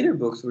then later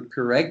books would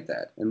correct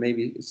that and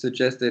maybe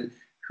suggest that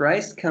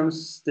Christ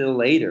comes still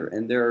later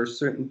and there are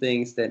certain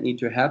things that need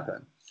to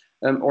happen.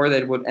 Or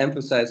that would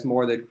emphasize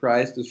more that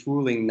Christ is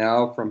ruling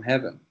now from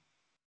heaven.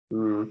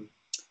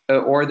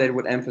 Or that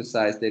would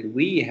emphasize that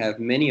we have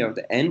many of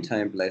the end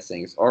time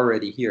blessings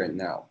already here and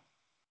now.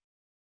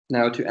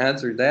 Now, to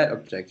answer that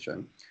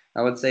objection,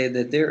 I would say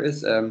that there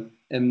is a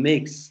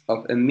mix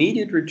of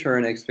immediate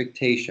return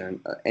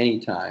expectation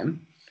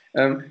anytime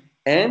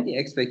and the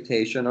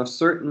expectation of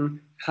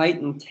certain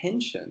heightened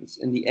tensions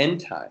in the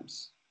end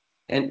times.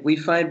 And we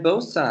find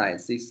both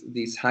sides,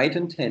 these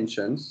heightened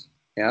tensions,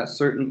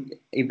 certain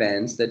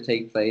events that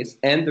take place,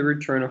 and the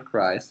return of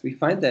Christ. We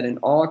find that in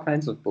all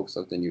kinds of books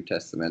of the New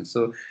Testament.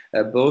 So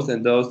both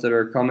in those that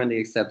are commonly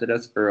accepted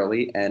as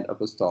early and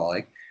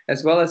apostolic,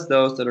 as well as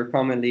those that are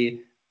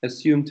commonly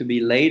assumed to be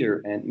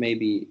later and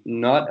maybe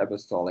not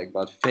apostolic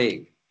but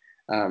fake.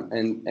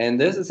 And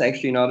this is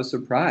actually not a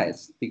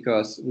surprise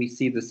because we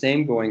see the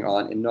same going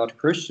on in not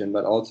Christian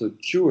but also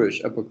Jewish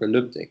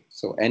apocalyptic,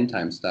 so end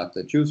time stuff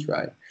that Jews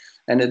write.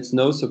 And it's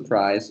no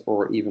surprise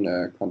or even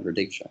a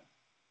contradiction.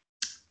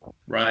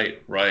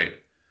 Right, right.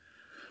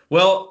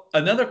 Well,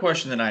 another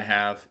question that I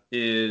have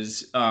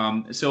is,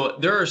 so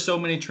there are so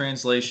many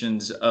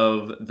translations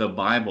of the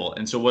Bible.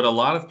 And so what a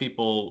lot of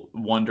people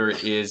wonder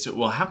is,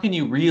 well, how can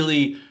you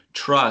really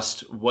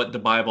trust what the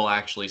Bible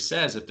actually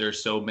says if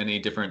there's so many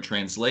different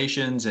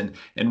translations? And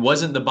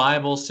wasn't the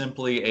Bible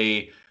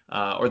simply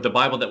or the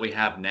Bible that we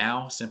have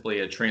now, simply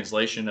a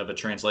translation of a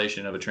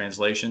translation of a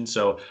translation?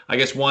 So I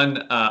guess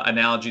one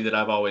analogy that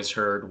I've always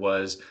heard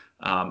was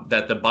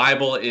that the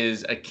Bible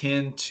is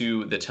akin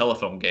to the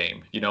telephone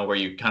game, where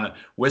you kind of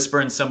whisper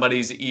in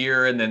somebody's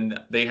ear and then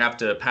they have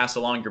to pass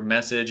along your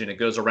message and it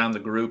goes around the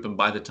group. And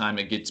by the time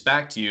it gets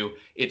back to you,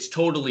 it's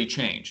totally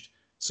changed.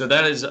 So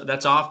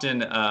that's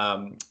often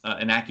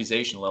an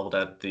accusation leveled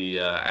at the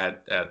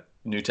at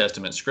New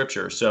Testament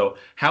scripture. So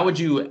how would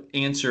you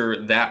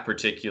answer that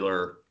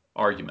particular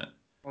argument?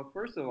 Well,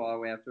 first of all,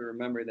 we have to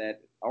remember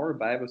that our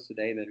Bibles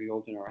today that we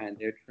hold in our hand,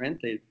 they're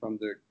translated from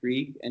the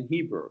Greek and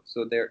Hebrew.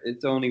 So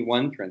it's only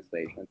one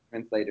translation. It's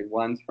translated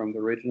once from the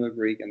original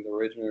Greek and the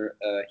original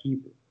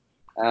Hebrew.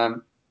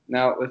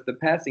 Now, with the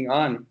passing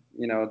on,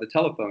 the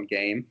telephone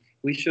game,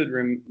 we should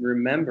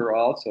remember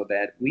also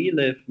that we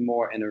live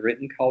more in a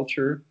written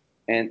culture,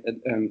 and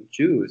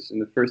Jews in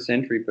the first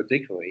century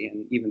particularly,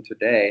 and even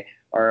today,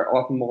 are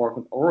often more of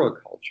an oral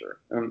culture.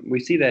 We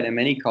see that in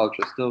many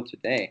cultures still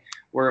today,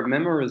 where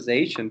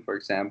memorization, for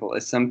example,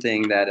 is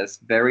something that is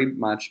very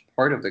much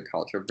part of the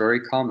culture, very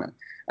common.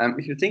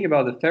 If you think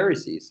about the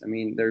Pharisees, I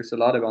mean, there's a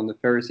lot about the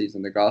Pharisees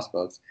in the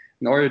Gospels.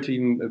 In order to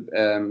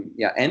even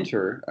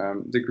enter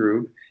the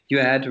group, you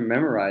had to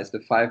memorize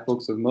the 5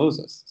 books of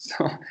Moses.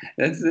 So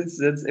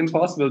it's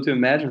impossible to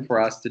imagine for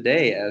us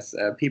today as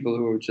people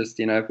who are just,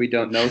 if we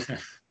don't know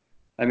something.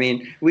 I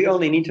mean, we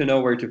only need to know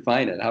where to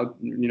find it. How,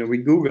 we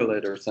Google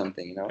it or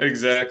something,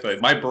 Exactly.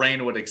 My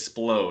brain would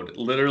explode,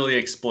 literally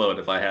explode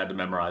if I had to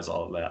memorize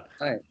all of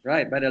that.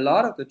 Right. But a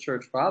lot of the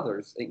church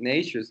fathers,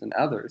 Ignatius and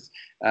others,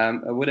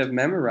 would have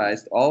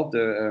memorized all of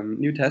the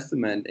New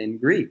Testament in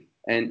Greek.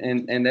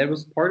 And that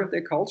was part of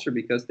their culture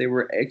because they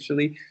were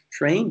actually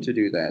trained to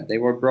do that. They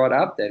were brought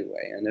up that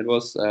way, and it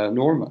was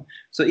normal.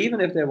 So even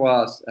if there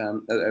was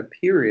a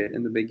period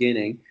in the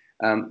beginning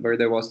where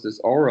there was this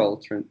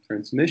oral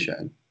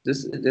transmission,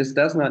 this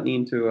does not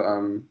need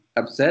to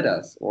upset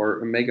us or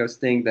make us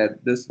think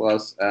that this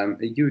was a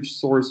huge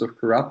source of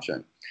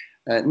corruption.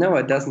 No,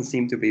 it doesn't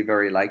seem to be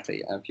very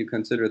likely if you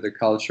consider the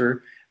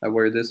culture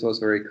where this was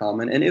very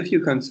common. And if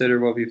you consider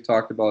what we've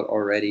talked about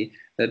already,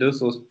 that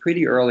this was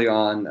pretty early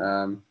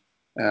on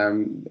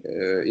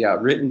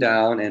written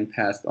down and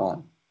passed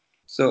on.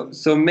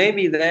 So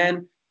maybe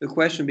then the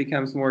question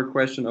becomes more a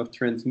question of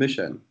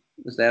transmission.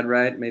 Is that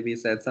right? Maybe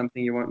is that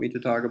something you want me to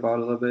talk about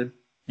a little bit?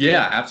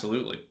 Yeah,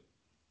 absolutely.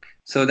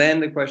 So then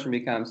the question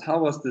becomes, how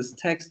was this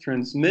text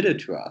transmitted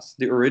to us,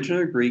 the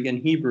original Greek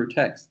and Hebrew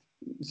text?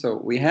 So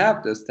we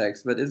have this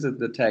text, but is it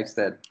the text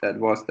that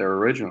was there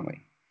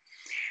originally?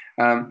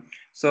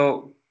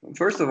 So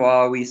first of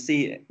all, we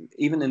see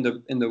even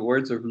in the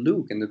words of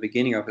Luke in the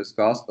beginning of his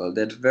gospel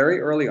that very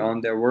early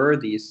on there were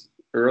these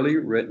early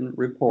written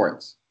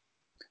reports.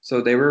 So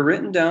they were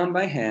written down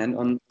by hand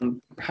on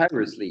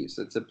papyrus leaves.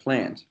 It's a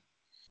plant.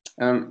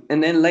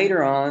 And then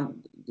later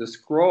on, the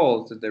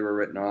scrolls that they were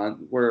written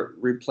on were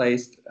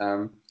replaced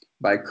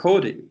by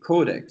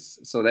codex.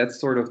 So that's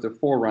sort of the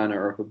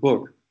forerunner of a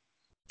book.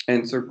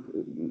 And so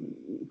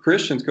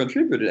Christians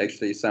contributed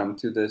actually some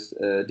to this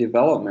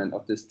development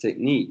of this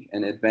technique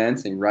and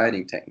advancing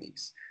writing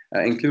techniques,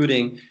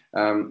 including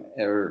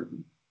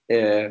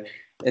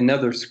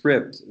another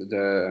script.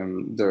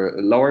 The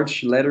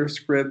large letter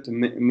script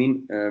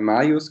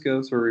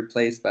majuscules were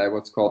replaced by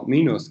what's called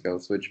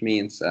minuscules, which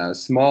means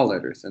small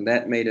letters, and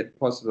that made it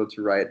possible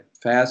to write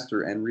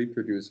faster and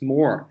reproduce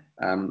more,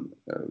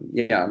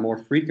 more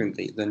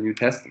frequently than New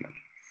Testament.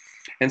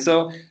 And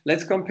so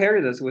let's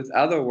compare this with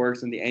other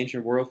works in the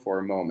ancient world for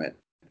a moment.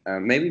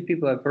 Maybe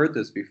people have heard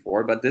this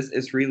before, but this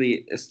is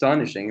really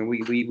astonishing, and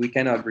we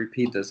cannot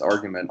repeat this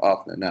argument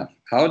often enough.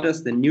 How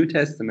does the New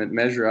Testament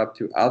measure up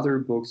to other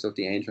books of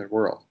the ancient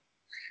world?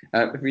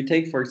 If we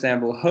take, for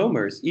example,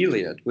 Homer's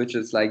Iliad, which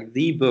is like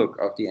the book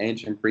of the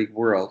ancient Greek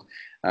world,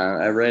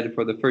 I read it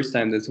for the first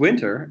time this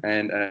winter,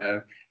 and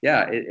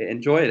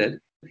enjoyed it.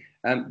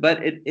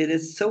 But it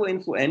is so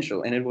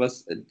influential, and it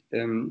was...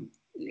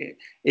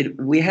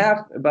 we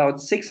have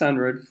about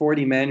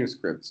 640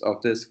 manuscripts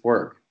of this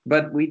work,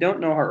 but we don't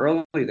know how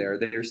early they are.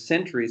 They're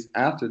centuries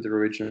after the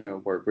original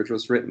work, which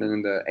was written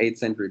in the 8th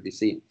century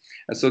BC.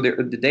 So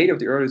the date of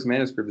the earliest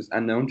manuscript is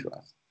unknown to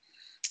us.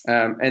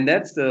 And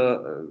that's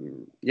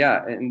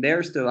and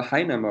there's still a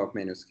high number of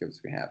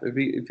manuscripts we have.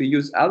 If we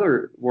use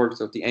other works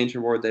of the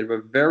ancient world that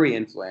were very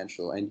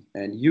influential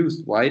and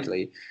used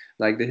widely,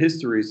 like the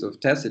histories of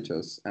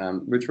Tacitus,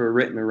 which were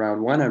written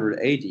around 100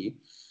 AD,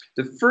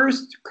 the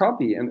first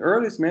copy and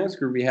earliest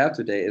manuscript we have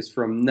today is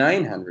from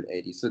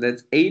 980, so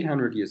that's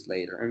 800 years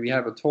later, and we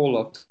have a total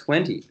of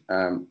 20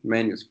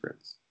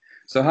 manuscripts.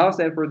 So how's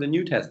that for the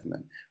New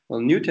Testament?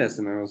 Well, the New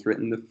Testament was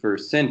written in the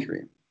 1st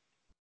century.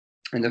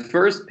 And the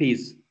first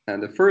piece,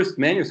 the first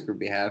manuscript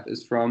we have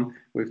is from,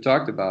 we've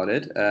talked about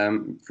it,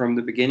 from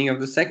the beginning of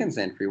the 2nd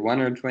century,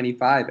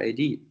 125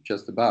 AD,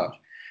 just about.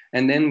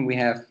 And then we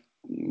have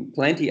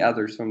plenty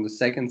others from the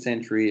 2nd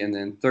century and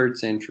then 3rd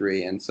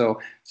century, and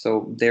so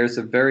there's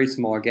a very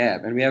small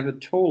gap, and we have a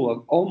total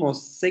of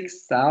almost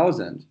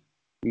 6,000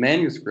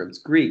 manuscripts,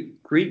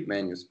 Greek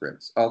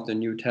manuscripts of the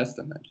New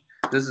Testament.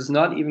 This is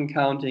not even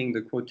counting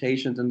the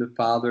quotations in the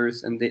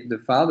fathers, and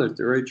the fathers,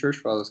 the early church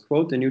fathers,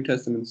 quote the New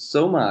Testament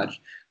so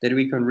much that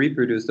we can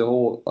reproduce the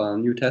whole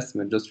New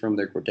Testament just from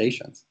their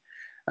quotations.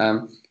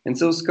 And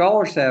so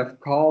scholars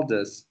have called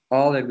this,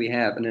 all that we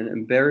have, an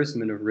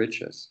embarrassment of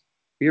riches.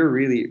 We are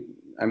really,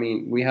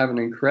 we have an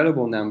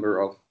incredible number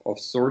of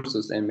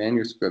sources and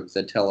manuscripts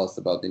that tell us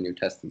about the New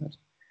Testament.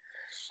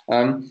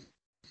 But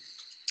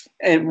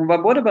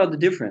what about the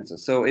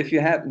differences? So if you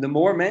have, the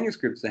more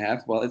manuscripts you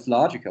have, well, it's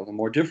logical, the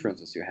more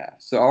differences you have.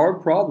 So our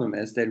problem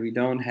is that we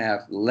don't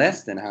have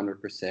less than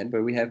 100%,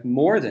 but we have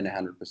more than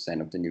 100%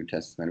 of the New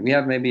Testament. We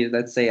have maybe,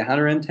 let's say,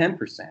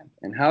 110%.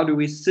 And how do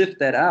we sift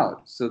that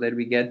out so that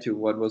we get to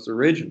what was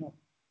original?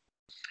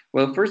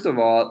 Well, first of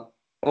all,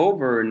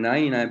 over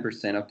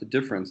 99% of the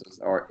differences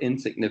are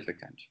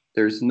insignificant.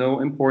 There's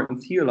no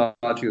important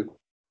theological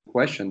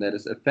question that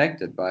is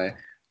affected by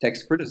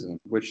text criticism,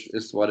 which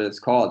is what it's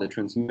called, the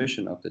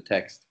transmission of the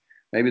text.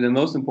 Maybe the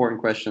most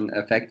important question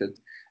affected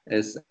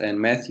is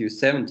in Matthew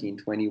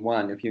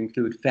 17:21, if you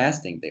include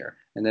fasting there.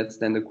 And that's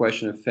then the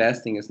question if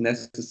fasting is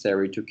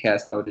necessary to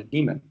cast out a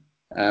demon.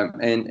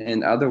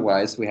 And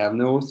otherwise, we have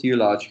no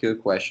theological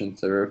questions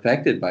that are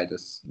affected by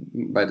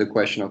the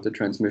question of the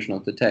transmission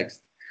of the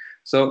text.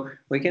 So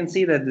we can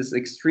see that this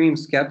extreme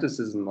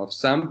skepticism of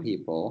some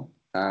people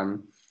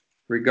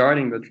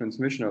regarding the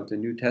transmission of the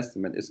New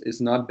Testament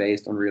is not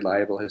based on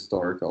reliable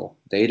historical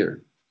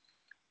data.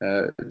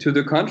 To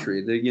the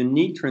contrary, the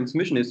unique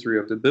transmission history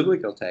of the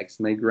biblical text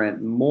may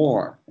grant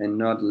more and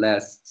not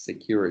less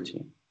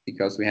security,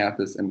 because we have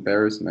this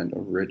embarrassment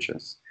of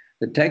riches.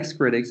 The text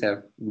critics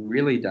have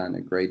really done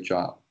a great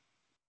job.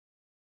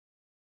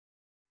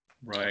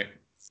 Right.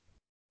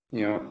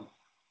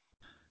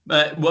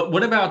 But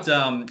what about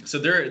so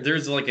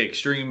there's like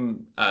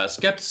extreme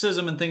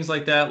skepticism and things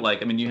like that.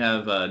 Like, you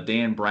have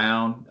Dan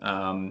Brown,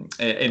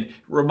 and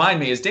remind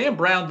me, is Dan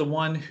Brown the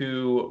one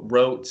who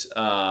wrote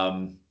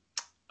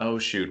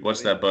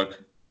what's that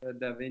book? The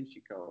Da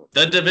Vinci Code.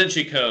 The Da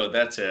Vinci Code.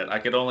 That's it. I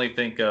could only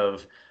think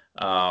of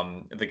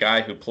the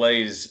guy who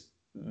plays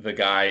the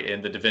guy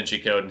in the Da Vinci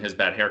Code and his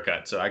bad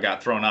haircut, so I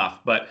got thrown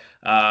off. But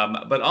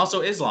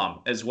also Islam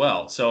as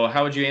well. So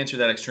how would you answer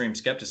that extreme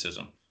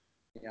skepticism?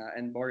 Yeah,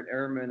 and Bart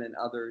Ehrman and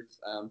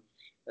others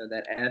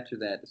that add to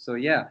that. So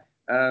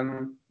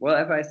well,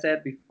 as I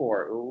said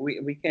before,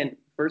 we can,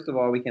 first of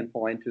all, we can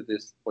point to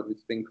this, what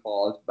has been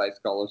called by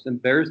scholars,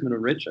 embarrassment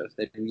of riches,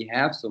 that we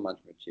have so much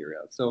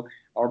material. So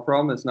our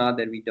problem is not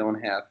that we don't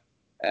have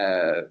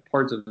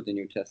parts of the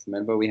New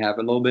Testament, but we have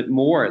a little bit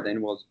more than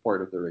was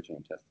part of the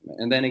original Testament.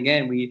 And then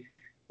again,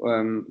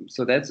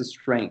 so that's a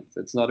strength.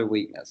 It's not a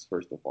weakness,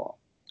 first of all.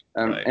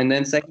 Right. And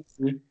then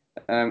secondly,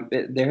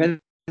 there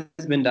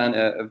has been done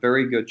a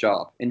very good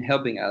job in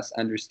helping us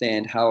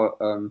understand how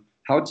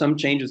some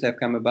changes have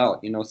come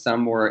about.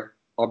 Some were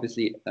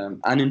obviously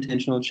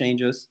unintentional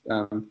changes.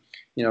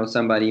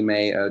 Somebody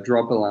may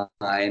drop a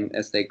line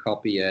as they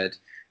copy it,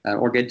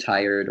 or get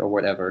tired or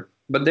whatever.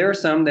 But there are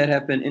some that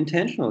have been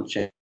intentional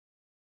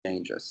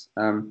changes.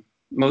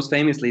 Most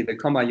famously, the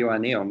comma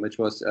Ioanneum, which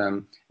was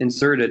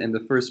inserted in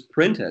the first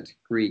printed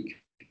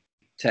Greek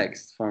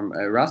text from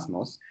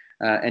Erasmus,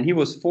 and he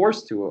was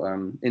forced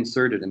to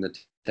insert it in the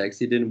text.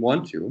 He didn't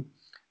want to,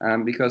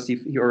 because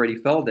he already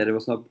felt that it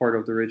was not part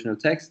of the original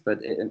text, but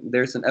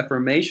there's an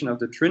affirmation of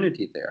the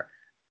Trinity there.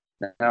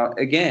 Now,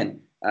 again,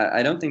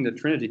 I don't think the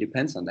Trinity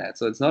depends on that.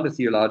 So it's not a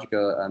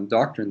theological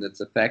doctrine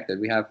that's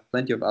affected. We have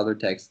plenty of other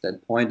texts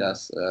that point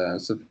us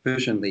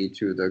sufficiently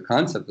to the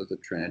concept of the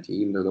Trinity,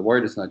 even though the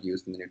word is not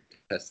used in the New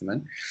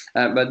Testament.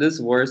 But this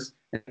verse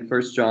in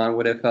 1 John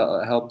would have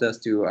helped us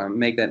to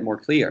make that more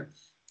clear.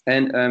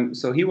 And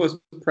so he was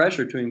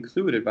pressured to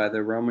include it by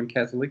the Roman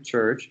Catholic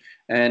Church.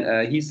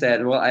 And he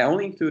said, well, I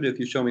only include it if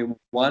you show me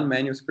one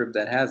manuscript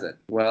that has it.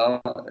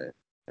 Well,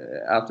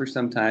 after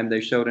some time,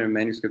 they showed a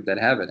manuscript that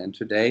have it. And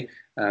today,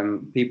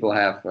 people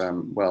have,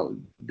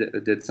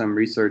 did some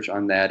research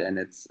on that. And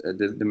it's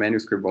the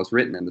manuscript was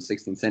written in the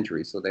 16th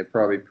century. So they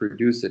probably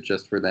produced it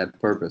just for that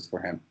purpose for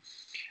him.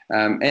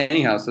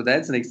 Anyhow, so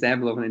that's an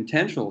example of an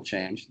intentional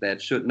change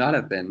that should not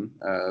have been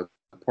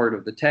part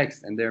of the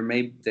text, and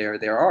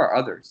there are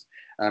others.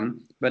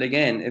 But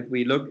again, if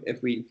we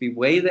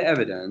weigh the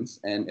evidence,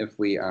 and if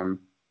we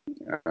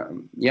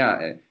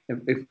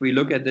we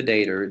look at the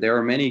data, there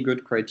are many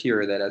good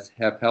criteria that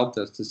have helped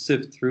us to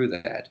sift through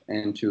that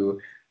and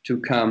to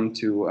come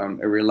to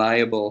a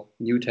reliable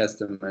New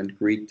Testament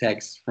Greek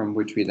text from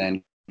which we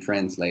then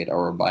translate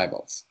our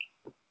Bibles.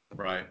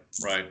 Right.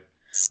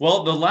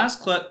 Well, the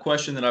last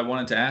question that I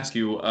wanted to ask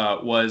you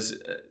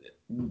was,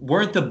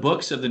 weren't the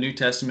books of the New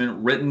Testament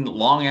written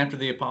long after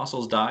the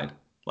apostles died?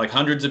 Like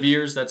hundreds of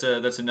years?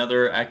 That's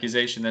another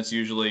accusation that's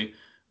usually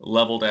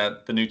leveled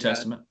at the New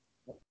Testament.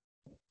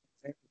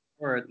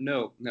 Or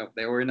no,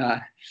 they were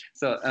not.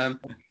 So,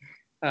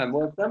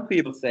 well, some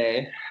people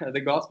say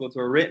the Gospels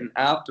were written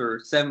after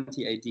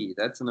 70 AD.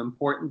 That's an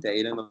important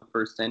date in the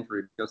first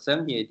century, because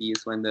 70 AD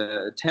is when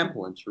the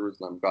temple in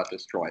Jerusalem got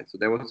destroyed. So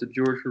there was a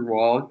Jewish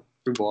revolt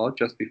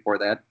just before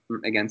that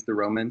against the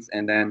Romans,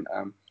 and then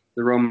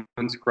the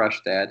Romans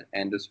crushed that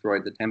and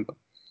destroyed the temple.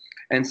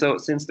 And so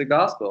since the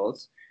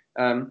Gospels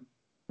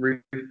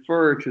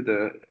refer to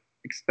the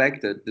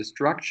expected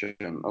destruction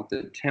of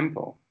the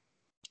temple,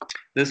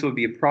 this would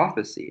be a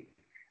prophecy.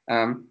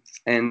 Well,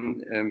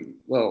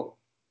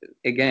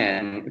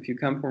 again, if you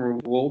come from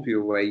a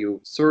worldview where you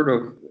sort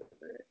of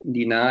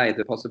deny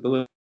the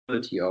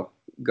possibility of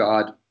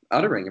God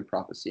uttering a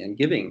prophecy and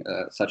giving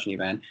such an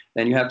event,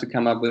 then you have to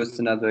come up with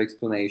another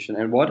explanation.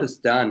 And what is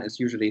done is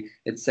usually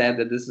it's said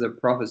that this is a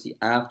prophecy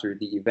after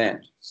the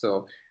event.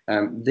 So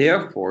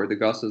therefore, the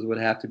Gospels would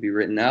have to be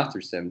written after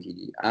 70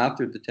 AD,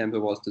 after the temple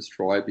was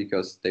destroyed,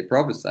 because they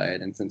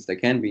prophesied, and since there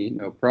can be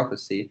no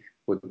prophecy,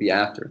 would be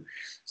after.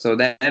 So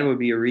that would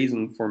be a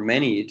reason for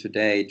many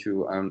today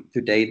to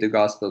date the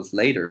Gospels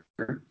later.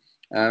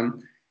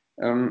 And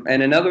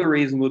another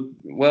reason would,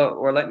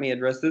 or let me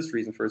address this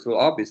reason first. Well,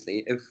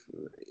 obviously,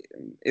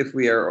 if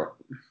we are,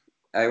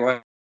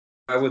 I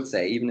would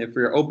say, even if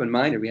we're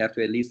open-minded, we have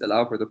to at least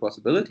allow for the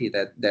possibility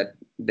that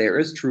there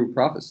is true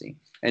prophecy.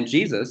 And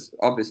Jesus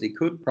obviously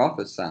could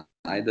prophesy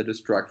the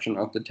destruction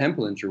of the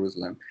temple in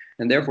Jerusalem.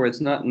 And therefore, it's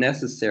not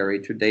necessary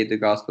to date the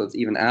Gospels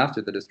even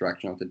after the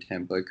destruction of the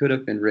temple. It could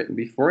have been written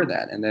before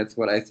that. And that's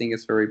what I think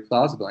is very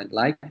plausible and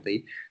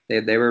likely.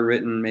 They were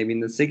written maybe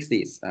in the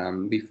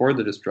 60s, before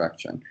the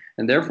destruction.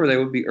 And therefore, they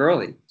would be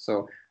early.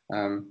 So,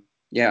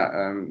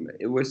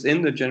 it was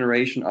in the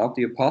generation of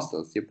the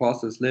apostles. The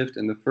apostles lived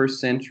in the first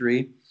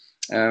century.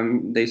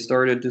 They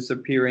started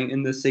disappearing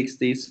in the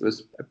 60s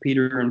with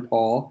Peter and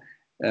Paul,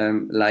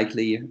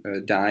 likely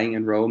dying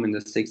in Rome in the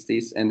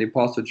 60s, and the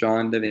Apostle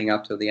John living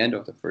up to the end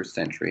of the first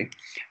century.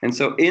 And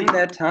so in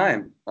that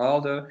time, all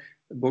the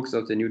books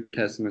of the New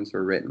Testaments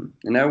were written.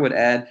 And I would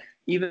add,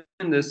 even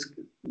this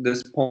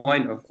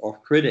point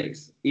of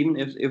critics, even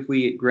if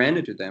we grant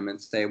it to them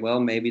and say, well,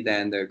 maybe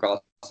then the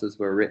Gospels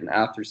were written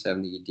after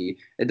 70 AD,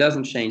 it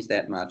doesn't change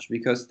that much,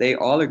 because they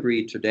all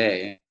agree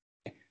today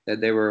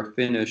that they were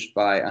finished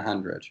by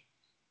 100.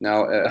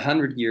 Now,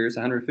 100 years,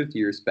 150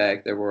 years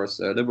back, there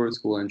was a liberal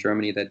school in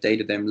Germany that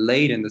dated them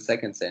late in the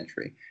 2nd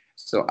century,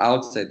 so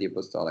outside the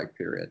apostolic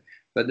period.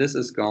 But this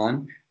is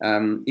gone.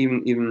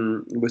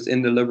 Even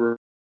within the liberal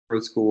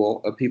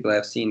school, people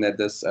have seen that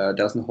this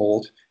doesn't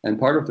hold. And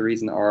part of the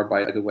reason are,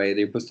 by the way,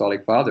 the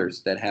apostolic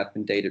fathers that have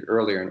been dated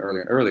earlier and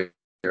earlier and earlier.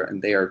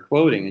 And they are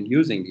quoting and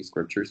using these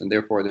scriptures, and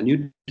therefore the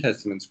New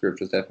Testament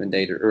scriptures have been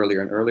dated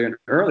earlier and earlier and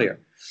earlier.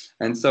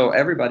 And so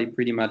everybody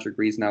pretty much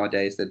agrees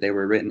nowadays that they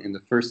were written in the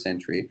 1st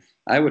century.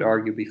 I would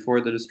argue before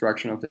the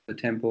destruction of the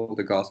temple,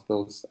 the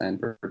Gospels, and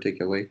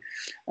particularly.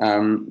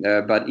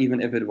 But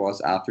even if it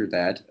was after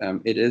that,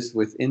 it is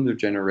within the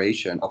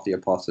generation of the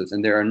apostles,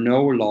 and there are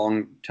no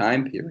long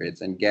time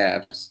periods and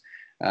gaps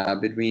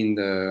between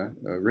the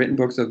written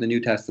books of the New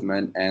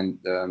Testament and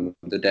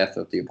the death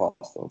of the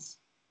apostles.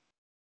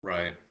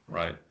 Right.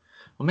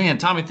 Well, man,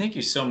 Tommy, thank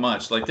you so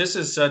much. Like, this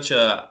is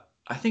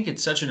I think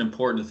it's such an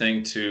important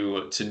thing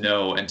to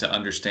know and to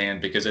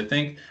understand, because I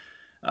think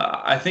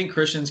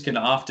Christians can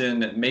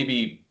often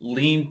maybe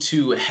lean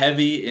too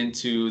heavy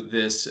into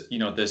this,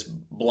 this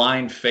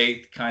blind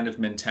faith kind of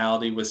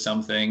mentality with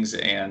some things.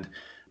 And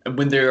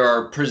when they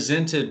are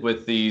presented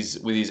with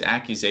these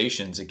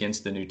accusations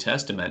against the New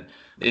Testament,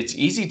 it's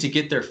easy to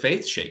get their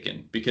faith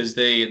shaken, because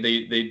they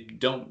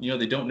don't,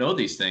 they don't know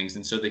these things.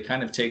 And so they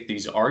kind of take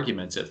these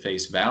arguments at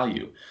face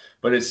value.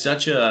 But it's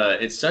such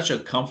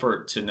a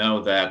comfort to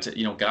know that,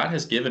 God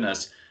has given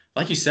us,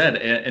 like you said,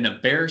 an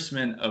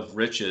embarrassment of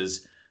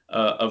riches,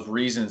 of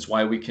reasons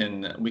why we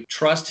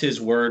trust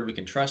His Word, we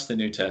can trust the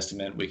New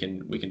Testament, we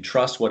can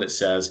trust what it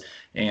says,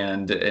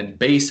 and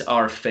base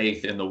our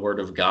faith in the Word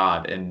of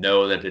God and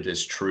know that it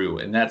is true.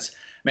 And that's,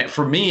 man,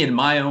 for me in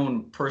my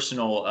own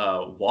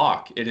personal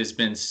walk, it has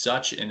been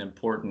such an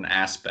important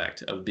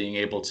aspect of being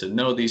able to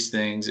know these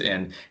things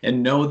and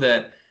know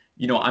that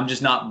I'm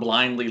just not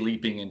blindly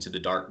leaping into the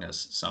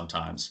darkness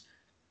sometimes.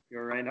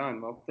 You're right on.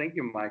 Well, thank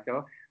you,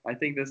 Michael. I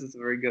think this is a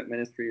very good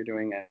ministry you're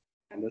doing.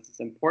 And this is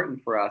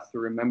important for us to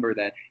remember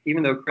that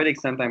even though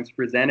critics sometimes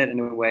present it in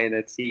a way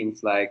that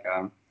seems like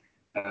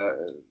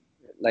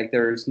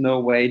there's no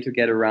way to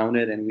get around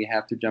it and we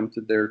have to jump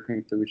to their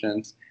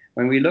conclusions,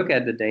 when we look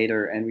at the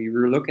data and we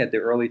look at the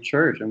early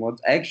church and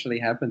what's actually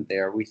happened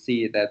there, we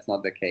see that's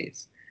not the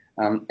case.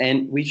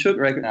 And we should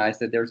recognize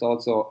that there's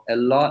also a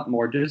lot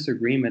more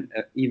disagreement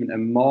even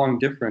among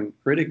different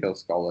critical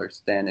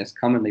scholars than is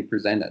commonly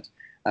presented.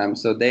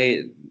 So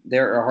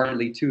there are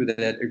hardly two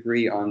that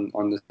agree on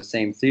the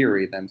same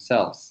theory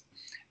themselves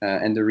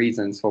and the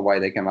reasons for why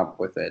they come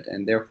up with it.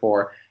 And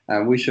therefore,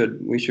 we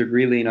should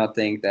really not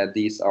think that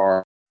these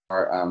are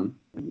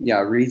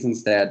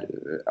reasons that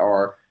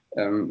are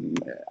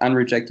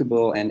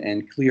unrejectable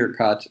and clear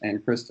cut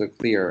and crystal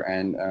clear.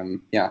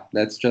 And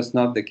that's just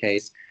not the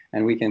case.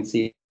 And we can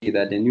see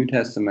that the New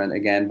Testament,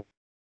 again,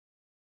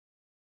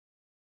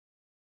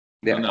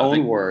 their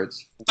own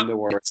words from the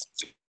words.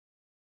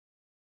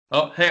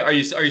 Oh, hey, are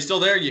you still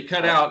there? You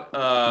cut out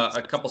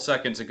a couple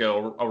seconds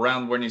ago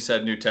around when you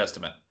said New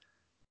Testament.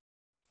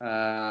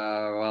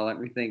 Well, let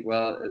me think.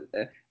 Well,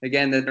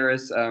 again, that there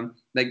is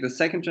like the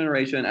second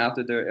generation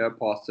after the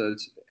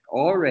apostles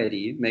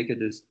already make a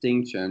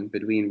distinction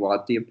between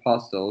what the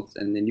apostles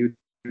and the New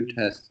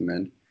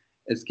Testament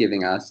is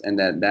giving us, and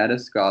that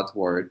is God's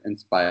word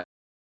inspired,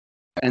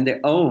 and their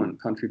own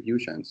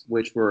contributions,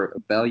 which were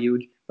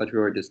valued but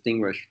were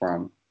distinguished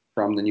from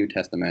the New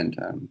Testament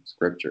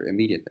scripture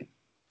immediately.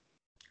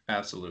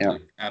 Absolutely. Yeah.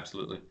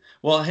 Absolutely.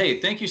 Well,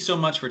 hey, thank you so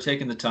much for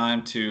taking the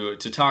time to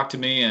talk to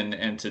me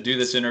and to do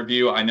this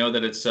interview. I know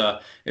that it's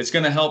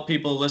going to help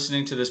people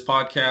listening to this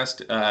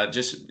podcast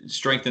just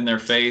strengthen their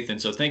faith.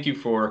 And so thank you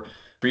for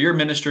your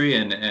ministry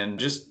and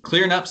just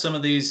clearing up some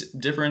of these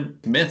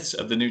different myths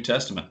of the New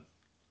Testament.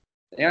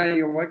 Yeah,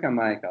 you're welcome,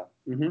 Michael.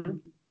 Mm-hmm.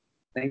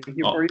 Thank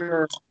you for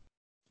your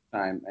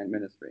time and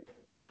ministry.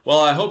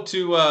 Well, I hope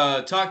to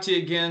talk to you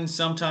again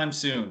sometime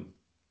soon.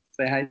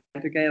 Say hi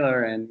to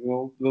Kayla, and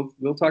we'll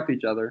talk to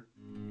each other.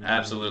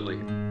 Absolutely.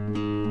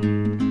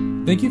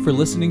 Thank you for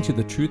listening to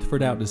the Truth for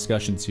Doubt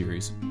discussion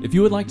series. If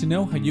you would like to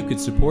know how you could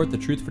support the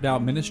Truth for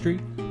Doubt ministry,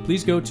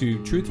 please go to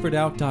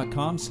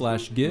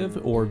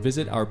truthfordoubt.com/give or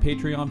visit our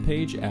Patreon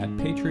page at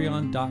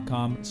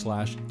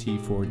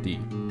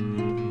patreon.com/T4D.